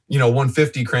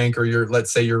 150 crank, or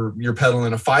let's say you're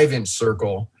pedaling a 5-inch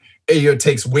circle. It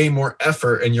takes way more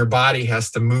effort, and your body has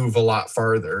to move a lot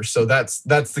farther. So that's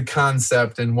the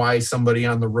concept, and why somebody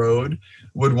on the road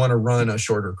would want to run a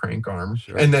shorter crank arm,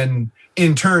 and then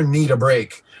in turn need a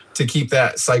brake to keep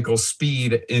that cycle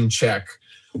speed in check.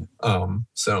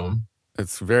 So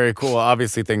it's very cool.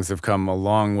 Obviously, things have come a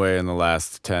long way in the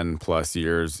last 10 plus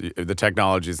years. The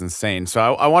technology is insane.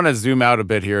 So I want to zoom out a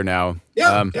bit here now.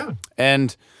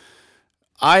 And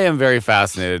I am very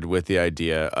fascinated with the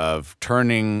idea of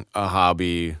turning a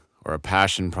hobby or a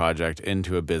passion project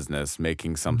into a business,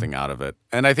 making something out of it.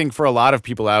 And I think for a lot of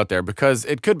people out there, because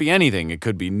it could be anything, it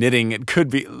could be knitting,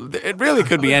 it really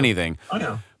could be anything. I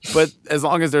know. But as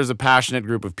long as there's a passionate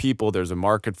group of people, there's a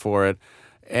market for it.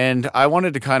 And I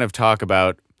wanted to kind of talk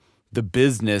about the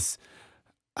business.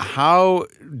 How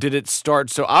did it start?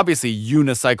 So obviously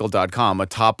unicycle.com, a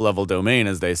top-level domain,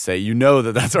 as they say,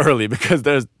 that's early, because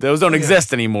those don't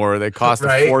exist anymore. They cost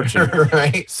a fortune.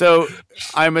 Right. So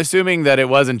I'm assuming that it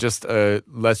wasn't just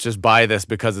let's just buy this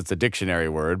because it's a dictionary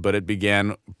word, but it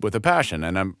began with a passion.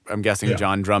 And I'm guessing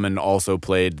John Drummond also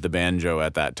played the banjo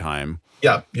at that time.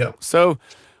 Yeah. So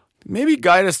maybe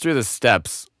guide us through the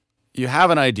steps. You have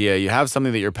an idea, you have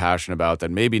something that you're passionate about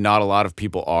that maybe not a lot of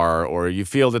people are, or you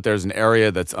feel that there's an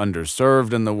area that's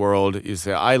underserved in the world. You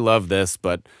say, I love this,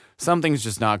 but something's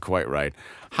just not quite right.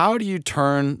 How do you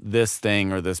turn this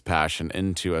thing or this passion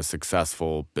into a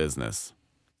successful business?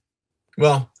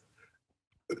 Well,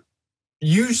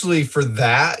 usually for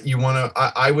that,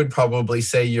 I would probably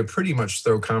say you pretty much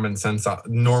throw common sense out,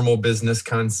 normal business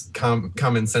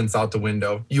common sense out the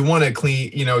window. You want to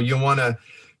you want to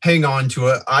hang on to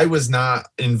it. I was not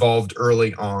involved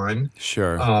early on.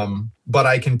 Sure. But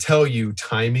I can tell you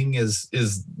timing is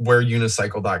where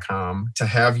unicycle.com, to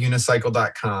have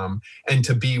unicycle.com and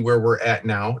to be where we're at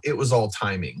now, it was all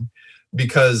timing,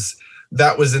 because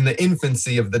that was in the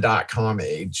infancy of the .com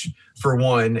age, for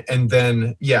one. And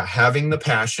then, having the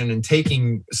passion and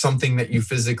taking something that you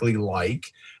physically like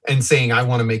and saying, I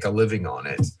want to make a living on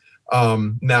it.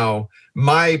 Now,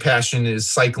 my passion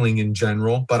is cycling in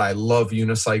general, but I love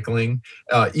unicycling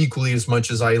equally as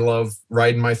much as I love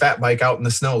riding my fat bike out in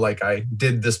the snow, like I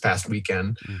did this past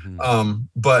weekend.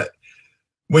 But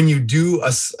when you do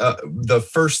the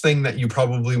first thing that you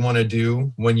probably want to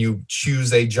do when you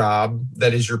choose a job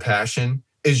that is your passion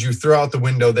is you throw out the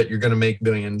window that you're going to make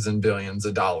billions and billions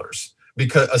of dollars,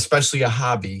 because especially a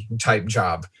hobby type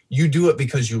job, you do it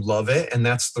because you love it, and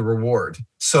that's the reward.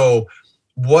 So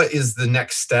what is the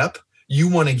next step? You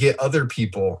want to get other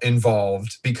people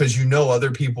involved because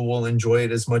other people will enjoy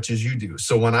it as much as you do.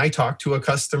 So when I talk to a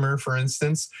customer, for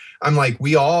instance, I'm like,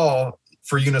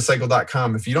 for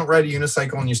unicycle.com, if you don't ride a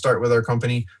unicycle and you start with our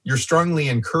company, you're strongly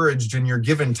encouraged and you're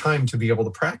given time to be able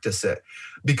to practice it,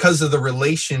 because of the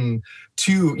relation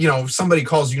to, somebody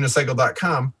calls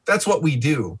unicycle.com. That's what we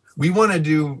do. We want to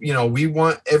do, we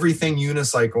want everything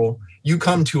unicycle. You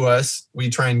come to us, we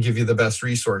try and give you the best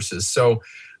resources. So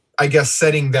I guess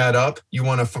setting that up, you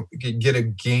want to get a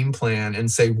game plan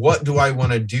and say, what do I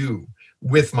want to do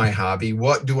with my hobby?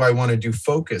 What do I want to do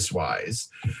focus wise?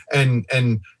 And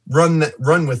run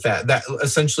with that. That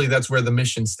essentially, that's where the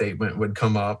mission statement would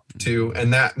come up to.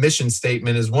 And that mission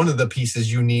statement is one of the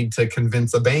pieces you need to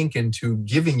convince a bank into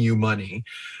giving you money.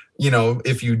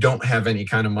 If you don't have any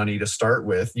kind of money to start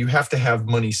with, you have to have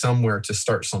money somewhere to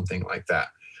start something like that.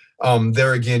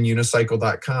 There again,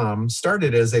 unicycle.com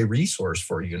started as a resource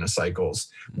for unicycles.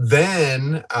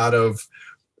 Then out of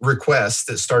requests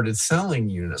that started selling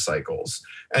unicycles.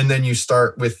 And then you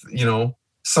start with,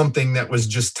 something that was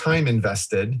just time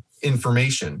invested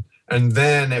information. And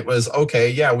then it was, okay,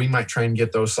 yeah, we might try and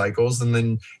get those cycles. And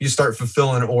then you start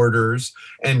fulfilling orders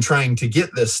and trying to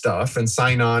get this stuff and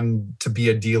sign on to be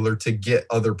a dealer to get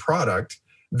other product.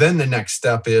 Then the next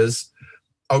step is,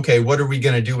 okay, what are we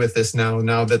going to do with this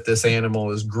now that this animal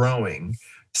is growing?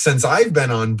 Since I've been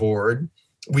on board,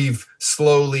 we've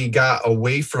slowly got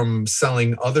away from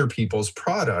selling other people's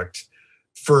product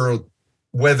for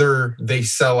whether they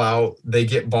sell out, they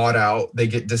get bought out, they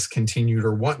get discontinued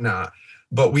or whatnot.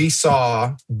 But we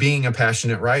saw, being a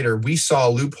passionate rider, we saw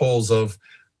loopholes of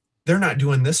they're not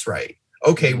doing this right.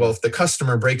 Okay, well, if the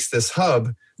customer breaks this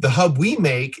hub, the hub we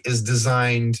make is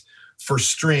designed for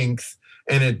strength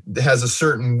and it has a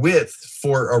certain width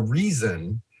for a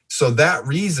reason. So that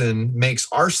reason makes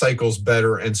our cycles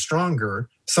better and stronger.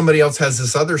 Somebody else has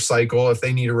this other cycle. If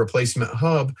they need a replacement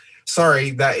hub,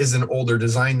 sorry, that is an older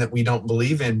design that we don't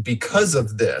believe in because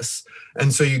of this.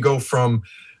 And so you go from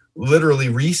literally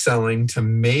reselling to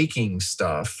making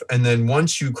stuff. And then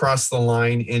once you cross the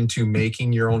line into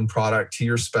making your own product to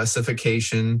your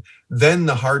specification, then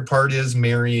the hard part is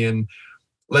marrying,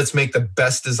 let's make the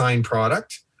best design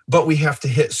product, but we have to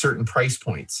hit certain price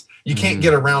points. You can't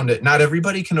get around it. Not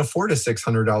everybody can afford a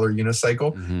 $600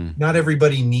 unicycle. Not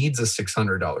everybody needs a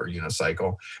 $600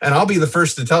 unicycle. And I'll be the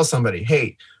first to tell somebody,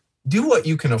 hey, do what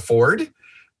you can afford.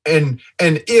 And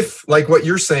if, like what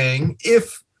you're saying,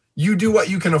 if you do what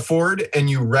you can afford and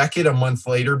you wreck it a month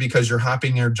later because you're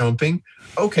hopping or jumping,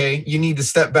 okay, you need to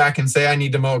step back and say, I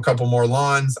need to mow a couple more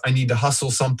lawns. I need to hustle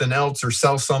something else or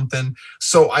sell something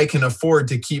so I can afford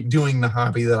to keep doing the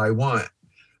hobby that I want.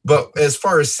 But as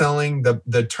far as selling,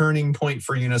 the turning point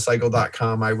for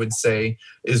unicycle.com, I would say,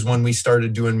 is when we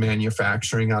started doing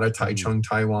manufacturing out of Taichung,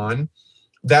 Taiwan.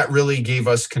 That really gave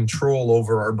us control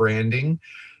over our branding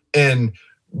and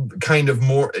kind of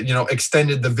more,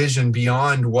 extended the vision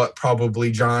beyond what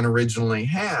probably John originally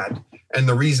had. And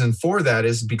the reason for that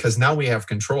is because now we have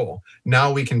control.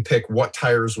 Now we can pick what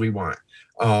tires we want.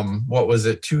 What was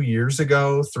it, 3 years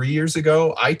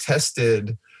ago, I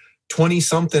tested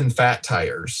 20-something fat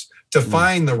tires to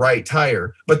find the right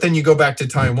tire. But then you go back to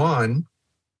Taiwan,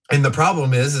 and the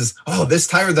problem is, this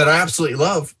tire that I absolutely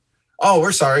love,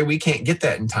 we're sorry, we can't get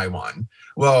that in Taiwan.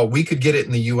 Well, we could get it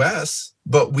in the US,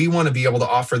 but we want to be able to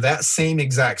offer that same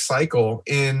exact cycle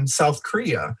in South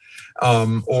Korea,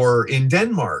 or in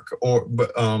Denmark,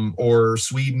 or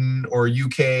Sweden, or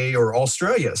UK, or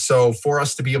Australia. So for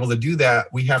us to be able to do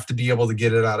that, we have to be able to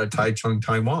get it out of Taichung,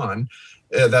 Taiwan.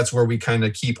 That's where we kind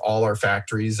of keep all our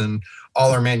factories and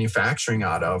all our manufacturing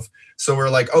out of. So we're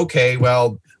like, okay,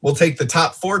 well, we'll take the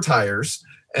top 4 tires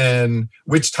and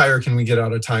which tire can we get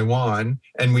out of Taiwan?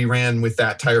 And we ran with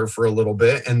that tire for a little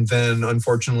bit. And then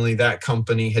unfortunately that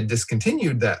company had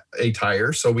discontinued a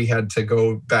tire. So we had to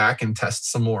go back and test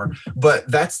some more.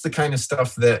 But that's the kind of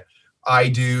stuff that I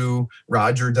do,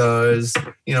 Roger does,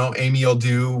 Amy will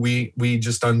do. We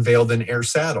just unveiled an air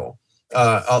saddle.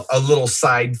 A little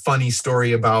side funny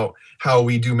story about how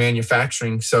we do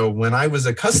manufacturing. So when I was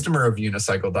a customer of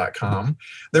unicycle.com,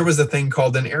 there was a thing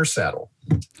called an air saddle.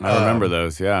 I remember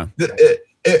those, yeah.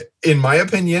 In my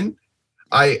opinion,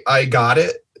 I got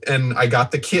it, and I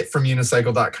got the kit from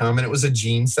unicycle.com, and it was a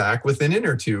jean sack with an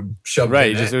inner tube shoved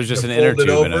in it. It was just an inner tube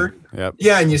over. In it. Yep.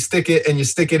 Yeah, and you stick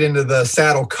it into the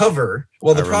saddle cover.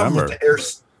 Well, the problem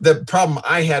with the problem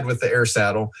I had with the air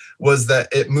saddle was that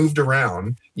it moved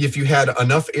around. If you had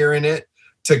enough air in it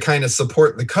to kind of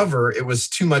support the cover, it was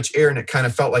too much air and it kind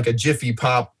of felt like a Jiffy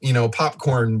Pop,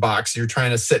 popcorn box. You're trying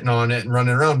to sitting on it and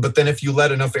running around. But then if you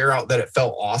let enough air out that it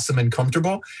felt awesome and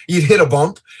comfortable, you'd hit a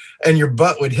bump and your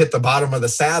butt would hit the bottom of the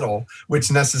saddle, which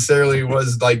necessarily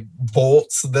was like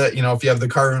bolts that, if you have the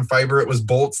carbon fiber, it was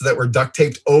bolts that were duct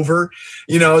taped over,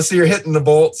 so you're hitting the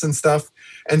bolts and stuff.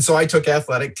 And so I took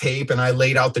athletic tape and I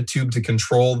laid out the tube to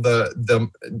control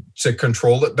to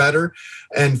control it better,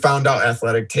 and found out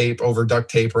athletic tape over duct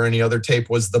tape or any other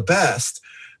tape was the best,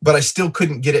 but I still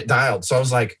couldn't get it dialed. So I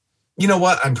was like, you know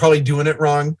what? I'm probably doing it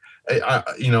wrong.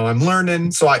 I'm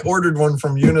learning. So I ordered one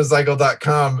from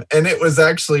unicycle.com, and it was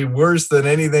actually worse than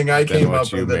anything I came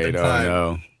up with at the time.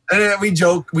 Oh, no. And we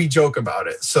joke about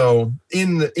it. So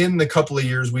in the couple of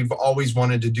years, we've always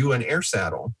wanted to do an air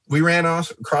saddle. We ran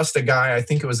across a guy, I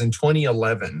think it was in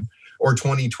 2011 or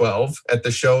 2012 at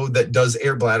the show that does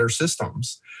air bladder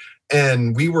systems.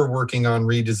 And we were working on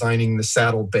redesigning the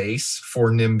saddle base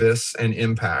for Nimbus and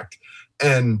Impact.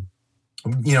 And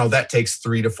that takes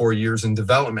 3 to 4 years in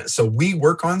development. So we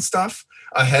work on stuff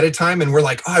ahead of time, and we're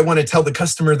like, oh, I want to tell the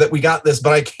customer that we got this,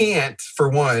 but I can't, for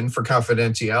one, for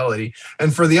confidentiality.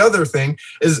 And for the other thing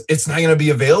is it's not going to be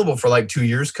available for like 2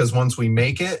 years, because once we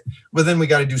make it, but then we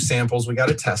got to do samples, we got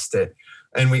to test it,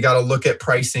 and we got to look at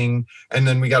pricing, and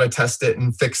then we got to test it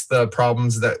and fix the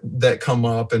problems that come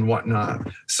up and whatnot.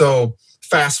 So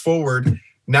fast forward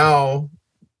now,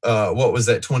 what was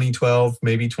that, 2012,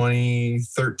 maybe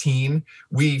 2013,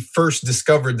 we first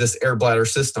discovered this air bladder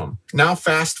system. Now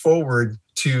fast forward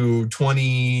to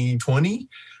 2020,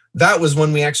 that was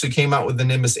when we actually came out with the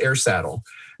Nimbus Air Saddle.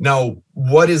 Now,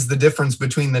 what is the difference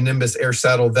between the Nimbus Air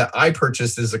Saddle that I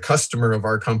purchased as a customer of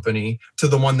our company to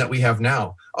the one that we have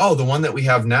now? Oh, the one that we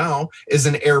have now is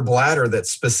an air bladder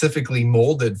that's specifically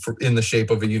molded in the shape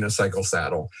of a unicycle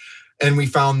saddle. And we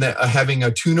found that having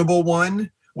a tunable one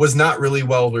was not really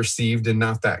well received and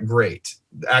not that great.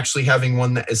 Actually, having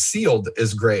one that is sealed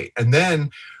is great. And then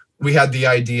we had the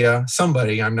idea,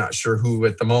 somebody, I'm not sure who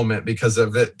at the moment, because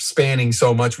of it spanning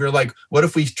so much, we were like, what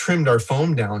if we trimmed our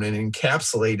foam down and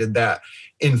encapsulated that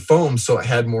in foam so it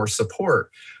had more support?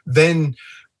 Then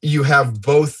you have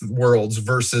both worlds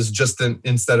versus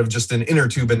instead of just an inner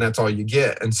tube and that's all you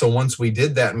get. And so once we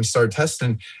did that and we started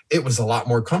testing, it was a lot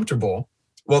more comfortable.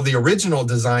 Well, the original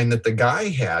design that the guy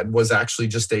had was actually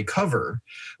just a cover,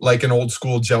 like an old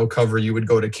school gel cover you would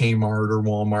go to Kmart or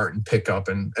Walmart and pick up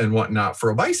and whatnot for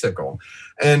a bicycle.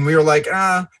 And we were like,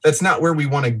 that's not where we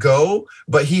want to go.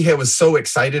 But he was so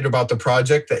excited about the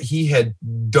project that he had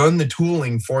done the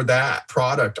tooling for that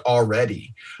product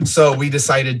already. So we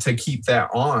decided to keep that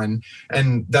on.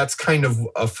 And that's kind of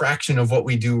a fraction of what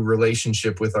we do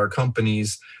relationship with our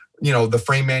companies. The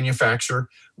frame manufacturer,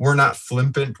 we're not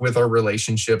flippant with our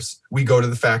relationships. We go to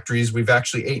the factories. We've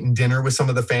actually eaten dinner with some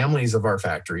of the families of our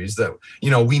factories that,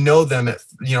 we know them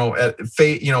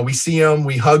we see them,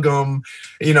 we hug them,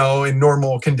 in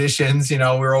normal conditions,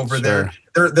 we're over there.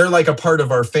 They're like a part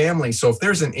of our family. So if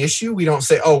there's an issue, we don't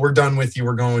say, oh, we're done with you,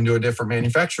 we're going to a different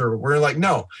manufacturer. We're like,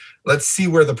 no, let's see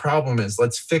where the problem is.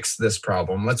 Let's fix this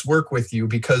problem. Let's work with you,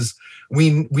 because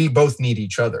we both need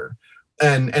each other.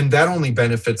 And that only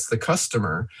benefits the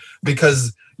customer,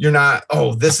 because you're not,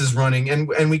 oh, this is running.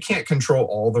 And we can't control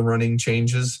all the running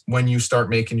changes when you start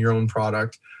making your own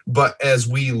product. But as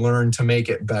we learn to make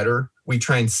it better, we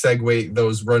try and segue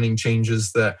those running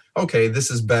changes that, okay,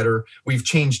 this is better. We've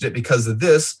changed it because of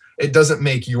this. It doesn't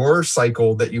make your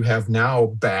cycle that you have now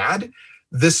bad.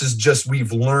 This is just,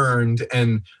 we've learned,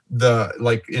 and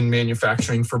like in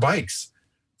manufacturing for bikes,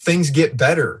 things get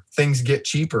better, things get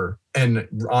cheaper. And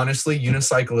honestly,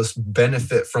 unicyclists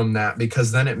benefit from that,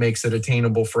 because then it makes it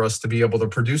attainable for us to be able to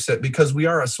produce it, because we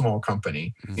are a small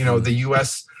company. Mm-hmm.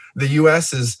 The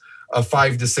US is a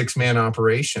 5 to 6 man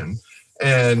operation,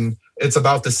 and it's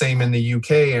about the same in the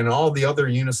UK, and all the other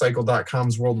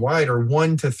unicycle.coms worldwide are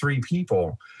 1 to 3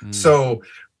 people. Mm. So,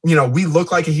 we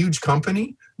look like a huge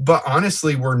company, but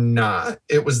honestly, we're not.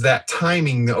 It was that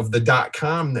timing of the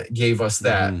 .com that gave us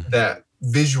that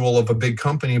visual of a big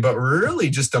company, but really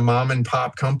just a mom and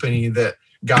pop company that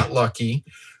got lucky,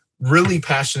 really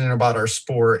passionate about our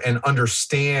sport and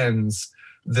understands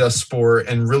the sport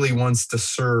and really wants to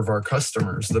serve our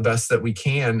customers the best that we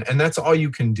can. And that's all you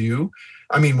can do.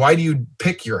 I mean, why do you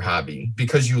pick your hobby?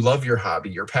 Because you love your hobby.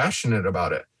 You're passionate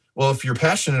about it. Well, if you're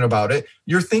passionate about it,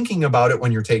 you're thinking about it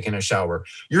when you're taking a shower.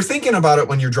 You're thinking about it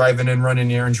when you're driving and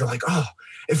running errands. You're like, oh,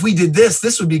 if we did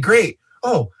this would be great.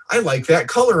 Oh, I like that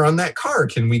color on that car.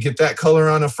 Can we get that color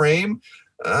on a frame?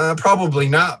 Probably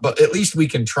not, but at least we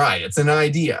can try. It's an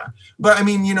idea. But I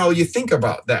mean, you think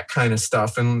about that kind of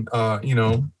stuff, and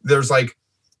there's like,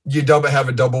 you have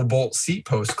a double bolt seat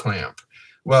post clamp.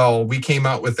 Well, we came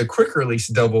out with a quick release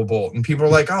double bolt, and people are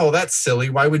like, oh, that's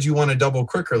silly. Why would you want a double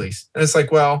quick release? And it's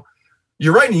like, well,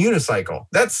 you're riding a unicycle.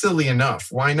 That's silly enough.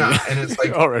 Why not? And it's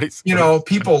like,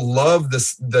 people love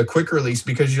the quick release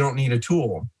because you don't need a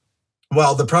tool.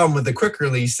 Well, the problem with the quick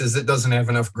release is it doesn't have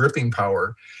enough gripping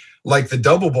power, like the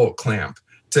double bolt clamp,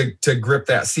 to grip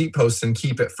that seat post and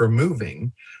keep it from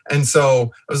moving. And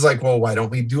so I was like, well, why don't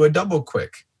we do a double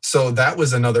quick? So that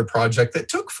was another project that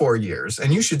took 4 years.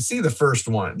 And you should see the first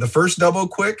one. The first double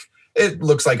quick, it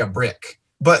looks like a brick.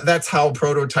 But that's how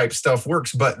prototype stuff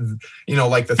works. But,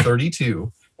 like the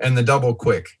 32 and the double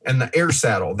quick and the air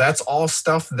saddle, that's all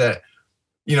stuff that,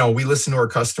 we listen to our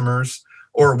customers,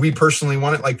 or we personally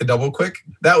want it, like the double quick.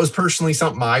 That was personally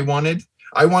something I wanted.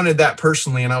 I wanted that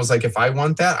personally. And I was like, if I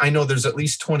want that, I know there's at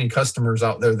least 20 customers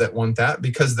out there that want that,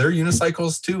 because they're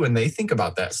unicycles too. And they think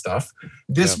about that stuff.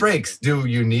 Disc brakes. Do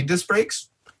you need disc brakes?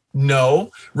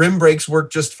 No. Rim brakes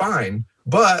work just fine.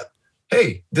 But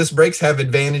hey, disc brakes have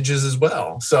advantages as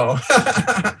well. So,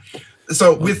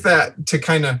 so with that, to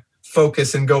kind of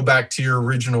focus and go back to your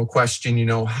original question,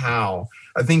 how,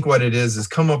 I think what it is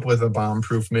come up with a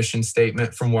bomb-proof mission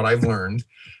statement from what I've learned,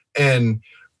 and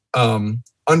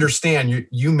understand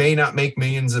you may not make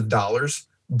millions of dollars,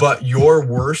 but your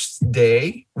worst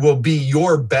day will be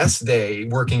your best day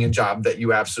working a job that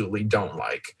you absolutely don't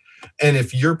like. And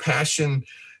if your passion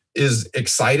is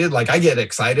excited, like I get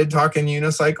excited talking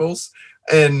unicycles,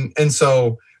 and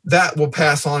so that will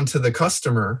pass on to the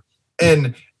customer,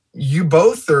 and you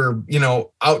both are,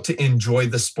 out to enjoy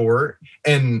the sport.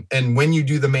 And when you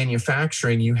do the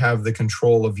manufacturing, you have the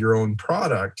control of your own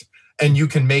product, and you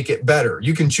can make it better.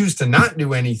 You can choose to not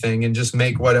do anything and just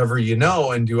make whatever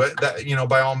and do it. That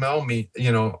by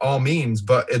all means.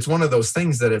 But it's one of those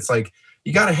things that it's like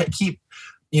you got to keep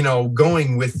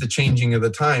going with the changing of the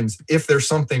times. If there's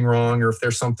something wrong or if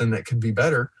there's something that could be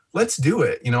better, let's do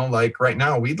it. Like right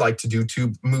now, we'd like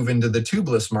to move into the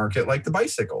tubeless market, like the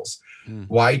bicycles.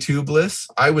 Why tubeless?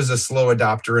 I was a slow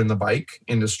adopter in the bike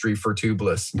industry for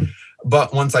tubeless.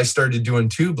 But once I started doing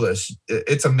tubeless,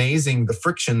 it's amazing the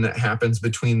friction that happens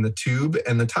between the tube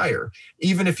and the tire.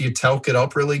 Even if you talc it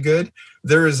up really good,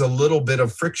 there is a little bit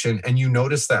of friction, and you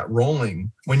notice that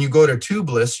rolling. When you go to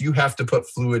tubeless, you have to put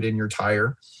fluid in your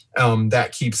tire.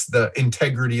 That keeps the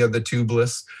integrity of the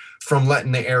tubeless from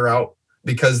letting the air out,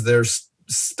 because there's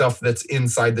stuff that's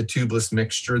inside the tubeless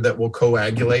mixture that will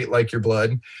coagulate like your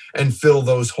blood and fill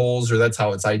those holes, or that's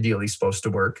how it's ideally supposed to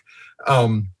work.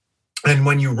 And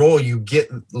when you roll, you get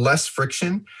less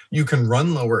friction. You can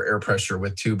run lower air pressure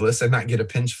with tubeless and not get a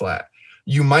pinch flat.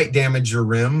 You might damage your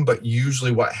rim, but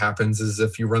usually what happens is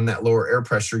if you run that lower air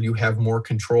pressure, you have more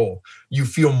control. You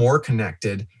feel more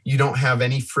connected. You don't have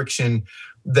any friction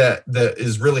that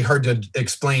is really hard to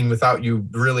explain without you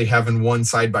really having one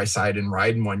side by side and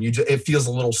riding one. It feels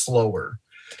a little slower,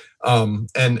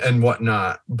 and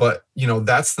whatnot. But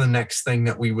that's the next thing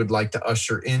that we would like to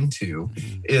usher into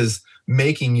is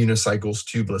making unicycles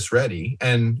tubeless ready.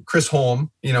 And Chris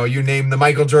Holm, you named the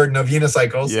Michael Jordan of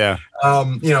unicycles. Yeah.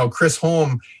 Chris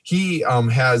Holm, he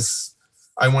has,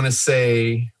 I want to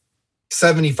say,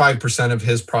 75% of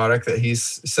his product that he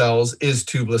sells is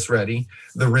tubeless ready.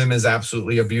 The rim is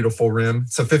absolutely a beautiful rim.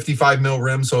 It's a 55 mil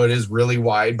rim, so it is really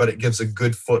wide, but it gives a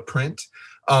good footprint.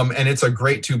 And it's a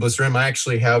great tubeless rim. I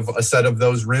actually have a set of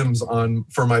those rims on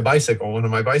for my bicycle, one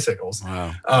of my bicycles.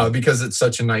 Wow. Because it's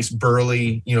such a nice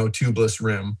burly, tubeless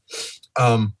rim.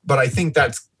 But I think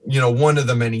that's, one of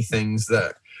the many things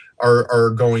that are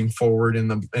going forward in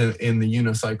the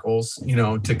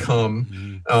unicycles, to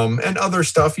come, and other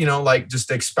stuff, like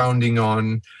just expounding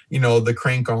on, the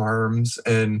crank arms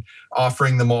and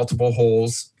offering the multiple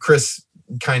holes. Chris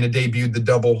kind of debuted the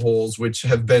double holes, which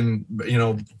have been,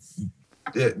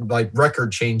 like record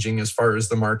changing as far as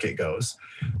the market goes.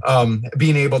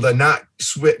 Being able to not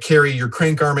carry your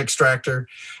crank arm extractor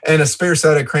and a spare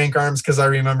set of crank arms, because I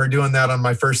remember doing that on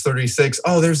my first 36.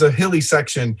 Oh, there's a hilly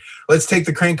section. Let's take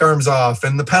the crank arms off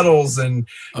and the pedals, and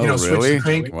switch the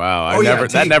crank. Wow,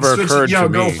 that never occurred to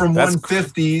me. Go from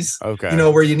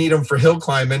 150s, where you need them for hill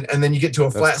climbing, and then you get to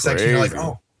a flat section. You're like,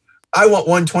 oh, I want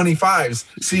 125s.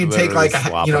 So you take like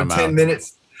 10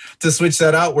 minutes to switch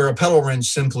that out, where a pedal wrench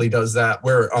simply does that,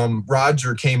 where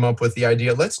Roger came up with the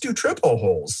idea, let's do triple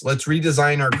holes. Let's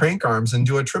redesign our crank arms and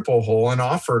do a triple hole and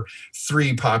offer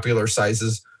 3 popular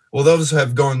sizes. Well, those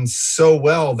have gone so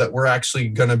well that we're actually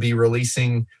going to be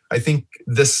releasing, I think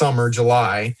this summer,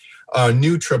 July, a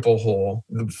new triple hole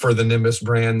for the Nimbus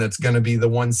brand that's going to be the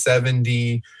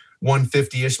 170,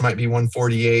 150-ish, might be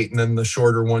 148, and then the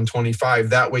shorter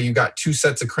 125. That way you got 2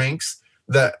 sets of cranks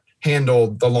that handle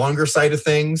the longer side of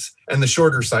things and the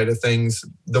shorter side of things,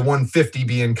 the 150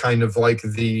 being kind of like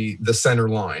the center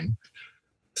line.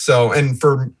 So, and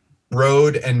for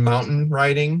road and mountain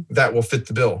riding, that will fit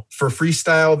the bill. For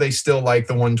freestyle, they still like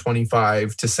the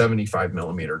 125 to 75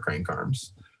 millimeter crank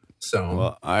arms. So,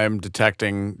 well, I'm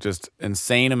detecting just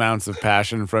insane amounts of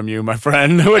passion from you, my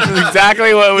friend, which is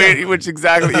exactly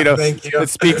Thank you. It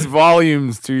speaks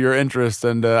volumes to your interest.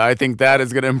 And I think that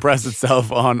is going to impress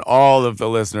itself on all of the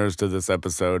listeners to this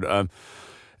episode.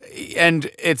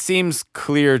 And it seems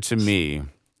clear to me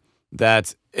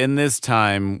that in this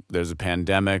time, there's a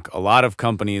pandemic. A lot of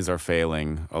companies are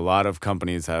failing. A lot of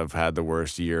companies have had the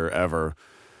worst year ever.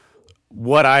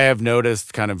 What I have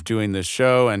noticed kind of doing this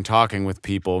show and talking with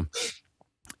people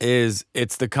is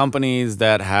it's the companies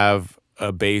that have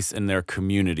a base in their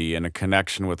community and a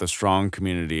connection with a strong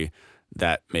community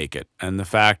that make it. And the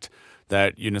fact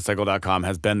that unicycle.com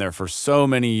has been there for so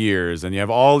many years and you have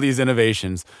all these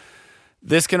innovations,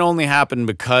 this can only happen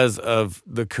because of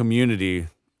the community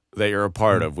that you're a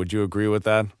part of. Would you agree with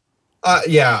that?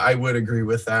 Yeah, I would agree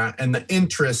with that. And the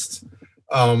interest,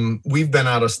 we've been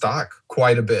out of stock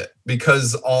quite a bit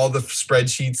because all the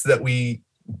spreadsheets that we,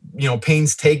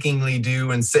 painstakingly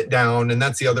do and sit down. And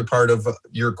that's the other part of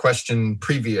your question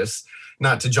previous,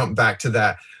 not to jump back to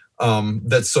that.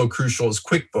 That's so crucial is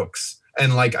QuickBooks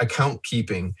and like account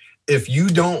keeping. If you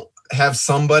don't have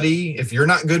somebody, if you're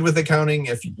not good with accounting,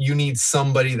 if you need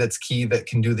somebody that's key that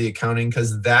can do the accounting,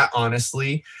 because that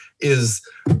honestly is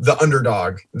the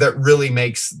underdog that really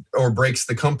makes or breaks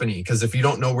the company. Because if you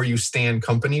don't know where you stand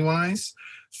company wise,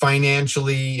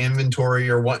 financially, inventory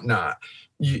or whatnot,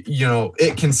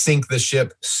 it can sink the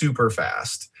ship super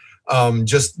fast.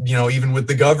 Even with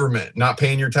the government not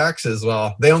paying your taxes,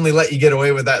 well, they only let you get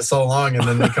away with that so long and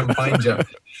then they come find you.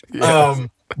 Yes.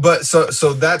 But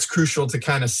so that's crucial to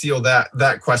kind of seal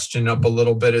that question up a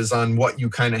little bit, is on what you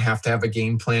kind of have to have a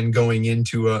game plan going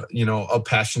into a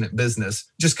passionate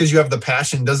business. Just because you have the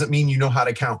passion doesn't mean you know how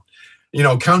to count.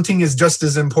 Counting is just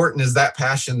as important as that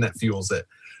passion that fuels it.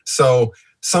 So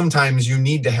sometimes you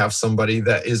need to have somebody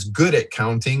that is good at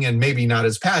counting and maybe not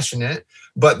as passionate,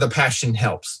 but the passion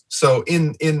helps. So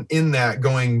in that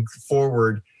going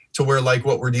forward to where like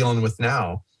what we're dealing with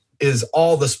now is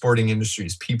all the sporting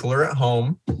industries. People are at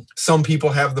home. Some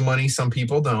people have the money, some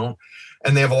people don't,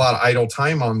 and they have a lot of idle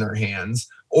time on their hands,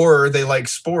 or they like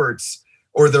sports,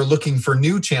 or they're looking for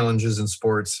new challenges in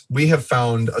sports. We have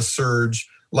found a surge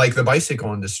like the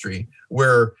bicycle industry,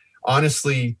 where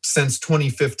honestly, since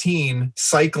 2015,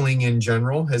 cycling in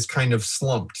general has kind of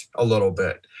slumped a little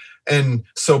bit. And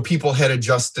so people had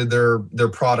adjusted their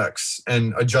products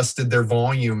and adjusted their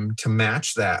volume to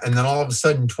match that. And then all of a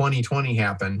sudden 2020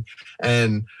 happened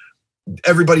and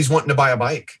everybody's wanting to buy a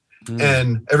bike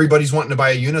and everybody's wanting to buy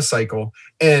a unicycle.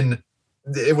 And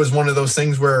it was one of those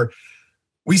things where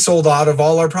we sold out of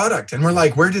all our product. And we're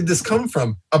like, where did this come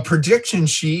from? A prediction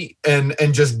sheet and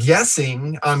just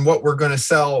guessing on what we're going to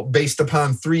sell based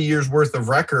upon 3 years worth of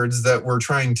records that we're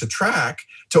trying to track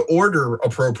to order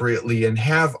appropriately and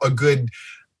have a good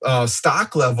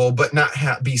stock level, but not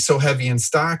be so heavy in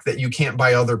stock that you can't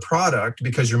buy other product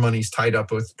because your money's tied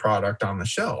up with product on the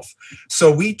shelf.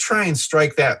 So we try and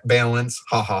strike that balance,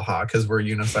 because we're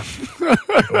unicycle.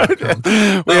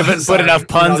 We haven't put enough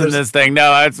puns in this thing.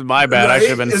 No, that's my bad. Right? I should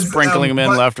have been sprinkling them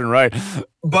in left and right.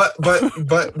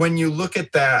 But when you look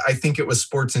at that, I think it was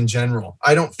sports in general.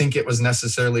 I don't think it was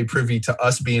necessarily privy to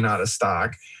us being out of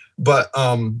stock. But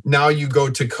now you go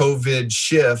to COVID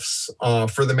shifts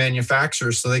for the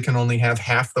manufacturers, so they can only have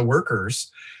half the workers.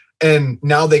 And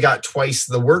now they got twice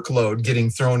the workload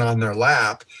getting thrown on their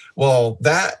lap. Well,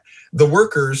 the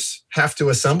workers have to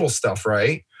assemble stuff,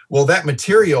 right? Well, that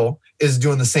material is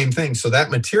doing the same thing. So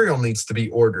that material needs to be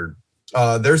ordered.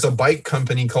 There's a bike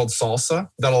company called Salsa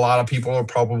that a lot of people will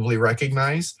probably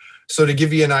recognize. So to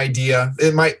give you an idea,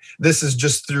 this is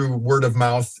just through word of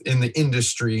mouth in the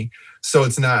industry. So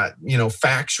it's not,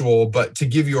 factual, but to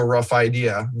give you a rough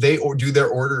idea, they do their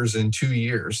orders in 2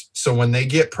 years. So when they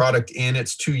get product in,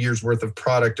 it's 2 years worth of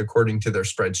product according to their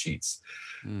spreadsheets.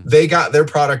 They got their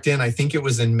product in, I think it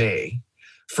was in May,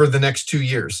 for the next 2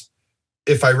 years.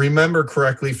 If I remember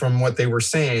correctly from what they were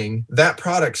saying, that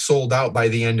product sold out by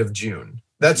the end of June.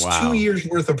 That's 2 years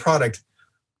worth of product.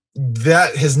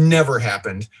 That has never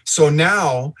happened. So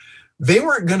now they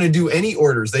weren't going to do any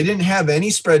orders. They didn't have any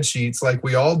spreadsheets like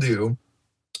we all do.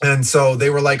 And so they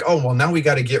were like, oh, well, now we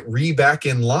got to get back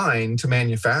in line to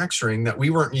manufacturing that we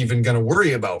weren't even going to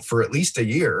worry about for at least a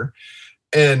year.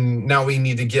 And now we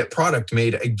need to get product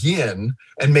made again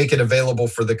and make it available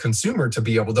for the consumer to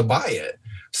be able to buy it.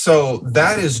 So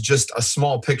that is just a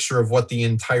small picture of what the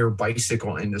entire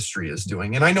bicycle industry is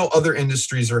doing. And I know other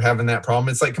industries are having that problem.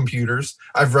 It's like computers.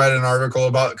 I've read an article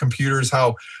about computers,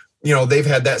 how they've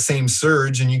had that same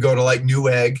surge, and you go to like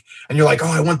Newegg and you're like, oh,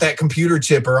 I want that computer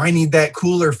chip, or I need that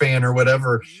cooler fan or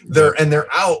whatever. They're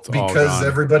out because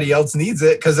everybody else needs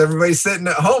it, because everybody's sitting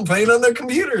at home playing on their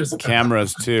computers.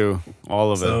 Cameras too,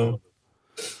 all of it.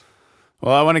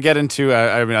 Well, I want to get into,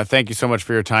 I thank you so much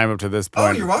for your time up to this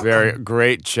point. Oh, you're welcome. Very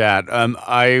great chat.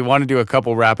 I want to do a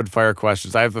couple rapid fire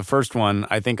questions. I have the first one.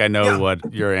 I think I know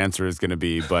what your answer is going to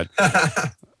be, but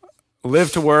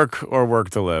live to work or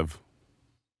work to live?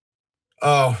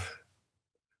 Oh,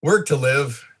 work to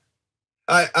live.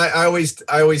 I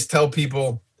always tell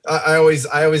people,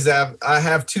 I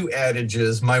have two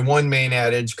adages. My one main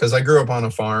adage, because I grew up on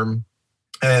a farm,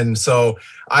 and so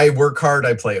I work hard,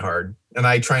 I play hard. And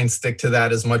I try and stick to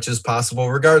that as much as possible,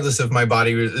 regardless if my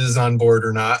body is on board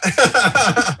or not.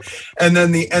 and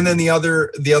then the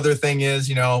other thing is,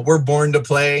 we're born to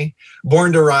play,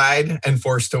 born to ride, and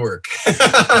forced to work.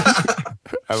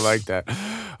 I like that.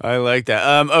 I like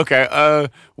that. Okay.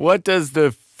 What does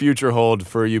the future hold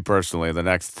for you personally? The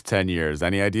next 10 years?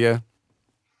 Any idea?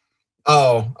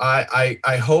 Oh,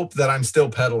 I hope that I'm still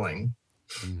pedaling.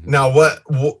 Mm-hmm. Now, what?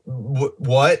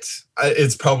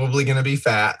 It's probably going to be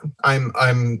fat. I'm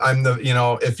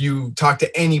the, if you talk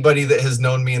to anybody that has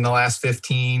known me in the last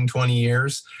 15, 20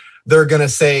 years, they're going to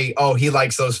say, oh, he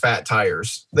likes those fat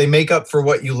tires. They make up for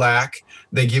what you lack.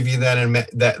 They give you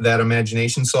that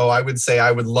imagination. So I would say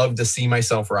I would love to see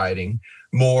myself riding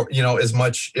more, as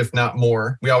much, if not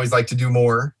more. We always like to do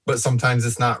more, but sometimes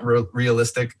it's not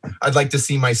realistic. I'd like to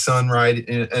see my son ride,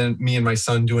 and me and my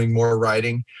son doing more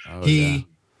riding. Oh, He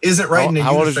isn't riding a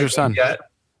How old is your son? unicycle yet.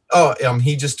 Oh,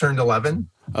 he just turned 11.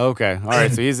 Okay. All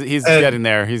right. So he's getting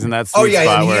there. He's in that sweet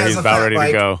spot where he's about ready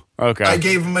to go. Okay. I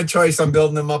gave him a choice. I'm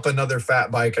building him up another fat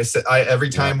bike. I said, every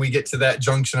time we get to that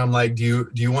junction, I'm like, do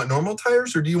you want normal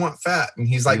tires or do you want fat? And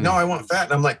he's like, no, I want fat.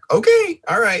 And I'm like, okay,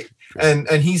 all right. And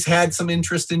he's had some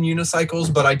interest in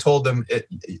unicycles, but I told him,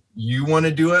 you want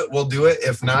to do it, we'll do it.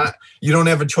 If not, you don't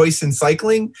have a choice in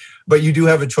cycling, but you do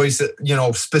have a choice,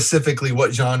 specifically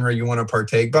what genre you want to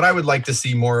partake. But I would like to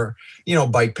see more,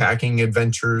 bike packing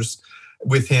adventures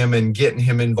with him and getting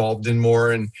him involved in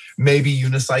more, and maybe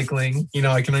unicycling.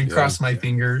 I can cross my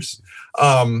fingers.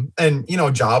 And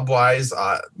job wise,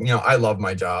 I love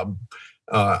my job.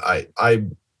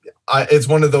 It's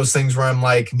one of those things where I'm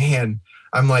like, man,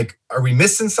 are we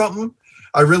missing something?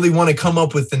 I really want to come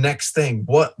up with the next thing.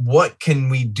 What can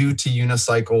we do to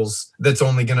unicycles that's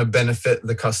only going to benefit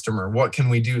the customer? What can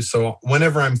we do? So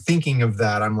whenever I'm thinking of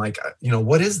that, I'm like,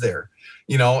 what is there?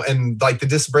 And like the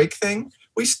disc brake thing,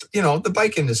 the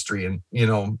bike industry and,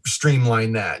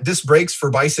 streamline that. Disc brakes for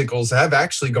bicycles have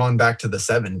actually gone back to the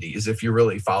 70s. If you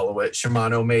really follow it,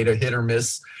 Shimano made a hit or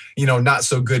miss, not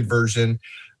so good version.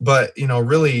 But,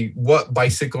 really what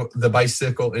the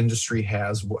bicycle industry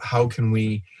has, how can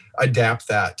we adapt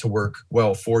that to work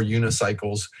well for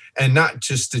unicycles, and not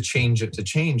just to change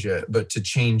it, but to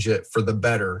change it for the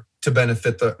better, to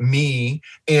benefit me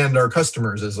and our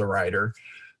customers as a rider.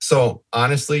 So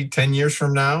honestly, 10 years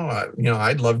from now,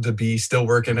 I'd love to be still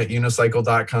working at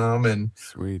unicycle.com and,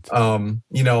 sweet.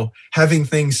 Having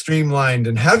things streamlined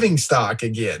and having stock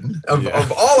again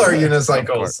of all our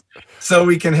unicycles, so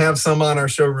we can have some on our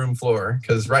showroom floor.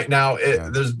 Because right now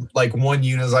there's like one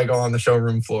unicycle on the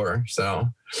showroom floor. So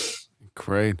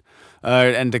great.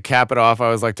 And to cap it off, I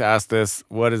always like to ask this: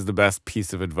 what is the best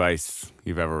piece of advice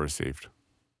you've ever received?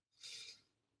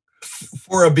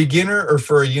 For a beginner or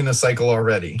for a unicycle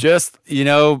already? Just,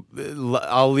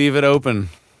 I'll leave it open.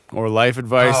 Or life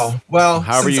advice. Oh, well,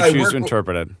 however you choose to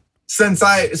interpret it. Since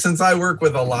I work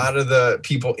with a lot of the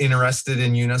people interested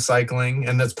in unicycling,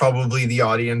 and that's probably the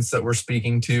audience that we're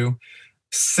speaking to,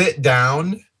 sit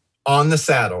down on the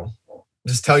saddle.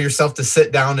 Just tell yourself to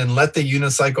sit down and let the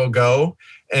unicycle go,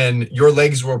 and your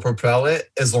legs will propel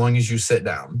it as long as you sit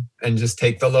down and just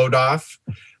take the load off.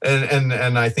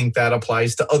 And I think that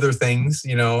applies to other things,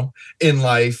 in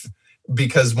life,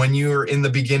 because when you're in the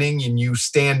beginning and you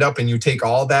stand up and you take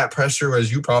all that pressure,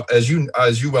 as you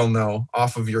well know,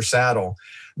 off of your saddle,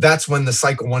 that's when the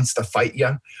cycle wants to fight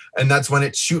you, and that's when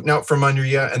it's shooting out from under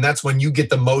you, and that's when you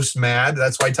get the most mad.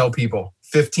 That's why I tell people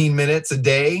 15 minutes a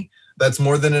day, that's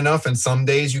more than enough. And some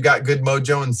days you got good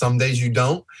mojo and some days you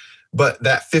don't. But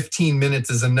that 15 minutes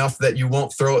is enough that you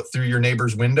won't throw it through your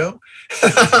neighbor's window.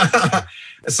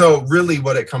 So really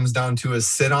what it comes down to is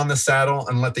sit on the saddle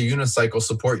and let the unicycle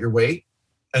support your weight.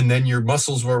 And then your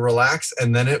muscles will relax,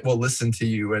 and then it will listen to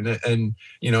you. And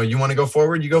you want to go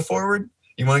forward, you go forward.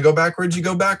 You want to go backwards, you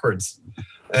go backwards.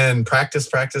 And practice,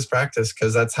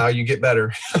 because that's how you get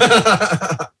better.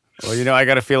 Well, I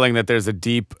got a feeling that there's a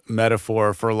deep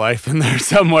metaphor for life in there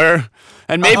somewhere.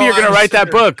 And maybe you're going to write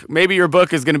that book. Maybe your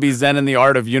book is going to be Zen and the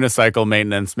Art of Unicycle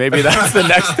Maintenance. Maybe that's the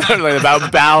next thing,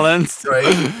 about balance,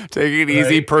 taking it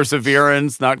easy,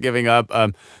 perseverance, not giving up.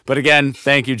 But again,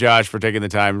 thank you, Josh, for taking the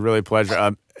time. Really a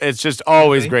pleasure. It's just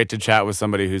always great to chat with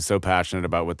somebody who's so passionate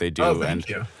about what they do. Oh, thank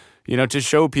you. To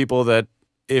show people that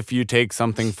if you take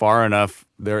something far enough,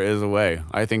 there is a way.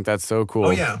 I think that's so cool.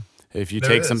 Oh, yeah. If you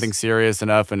take something serious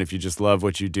enough, and if you just love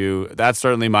what you do, that's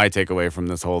certainly my takeaway from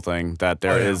this whole thing, that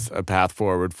there is a path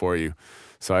forward for you.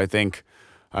 So I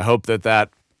hope that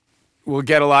will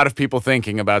get a lot of people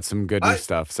thinking about some good new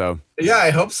stuff. So yeah,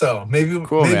 I hope so. Maybe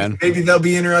man. Maybe they'll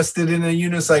be interested in a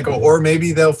unicycle, or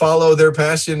maybe they'll follow their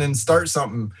passion and start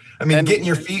something. I mean, getting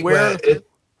your feet wet.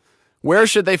 Where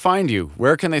should they find you?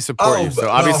 Where can they support you? So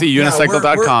obviously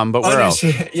unicycle.com, but where else?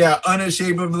 Yeah,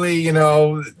 unashamedly,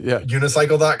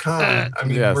 unicycle.com. I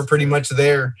mean, we're pretty much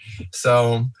there.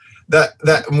 So that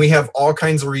we have all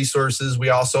kinds of resources. We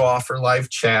also offer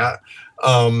live chat.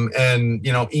 and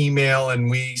email, and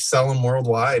we sell them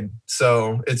worldwide.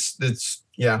 So it's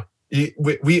yeah.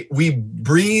 We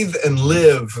breathe and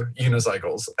live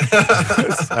unicycles.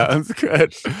 Sounds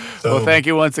good. So, well, thank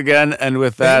you once again. And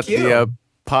with that, the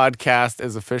podcast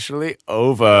is officially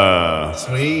over.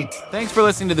 Sweet. Thanks for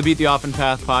listening to the Beat the Often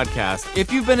Path podcast.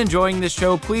 If you've been enjoying this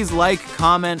show, please like,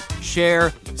 comment,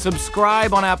 share,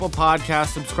 subscribe on Apple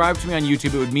Podcasts, subscribe to me on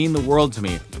YouTube. It would mean the world to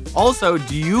me. Also,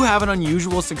 do you have an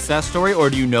unusual success story, or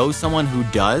do you know someone who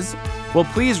does? Well,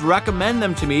 please recommend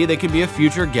them to me. They could be a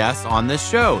future guest on this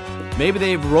show. Maybe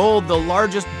they've rolled the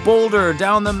largest boulder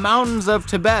down the mountains of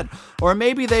Tibet, or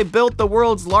maybe they built the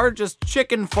world's largest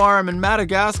chicken farm in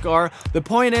Madagascar. The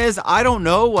point is, I don't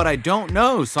know what I don't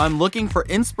know, so I'm looking for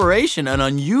inspiration and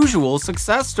unusual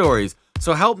success stories.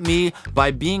 So help me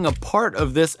by being a part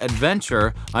of this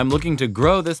adventure. I'm looking to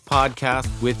grow this podcast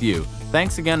with you.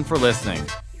 Thanks again for listening.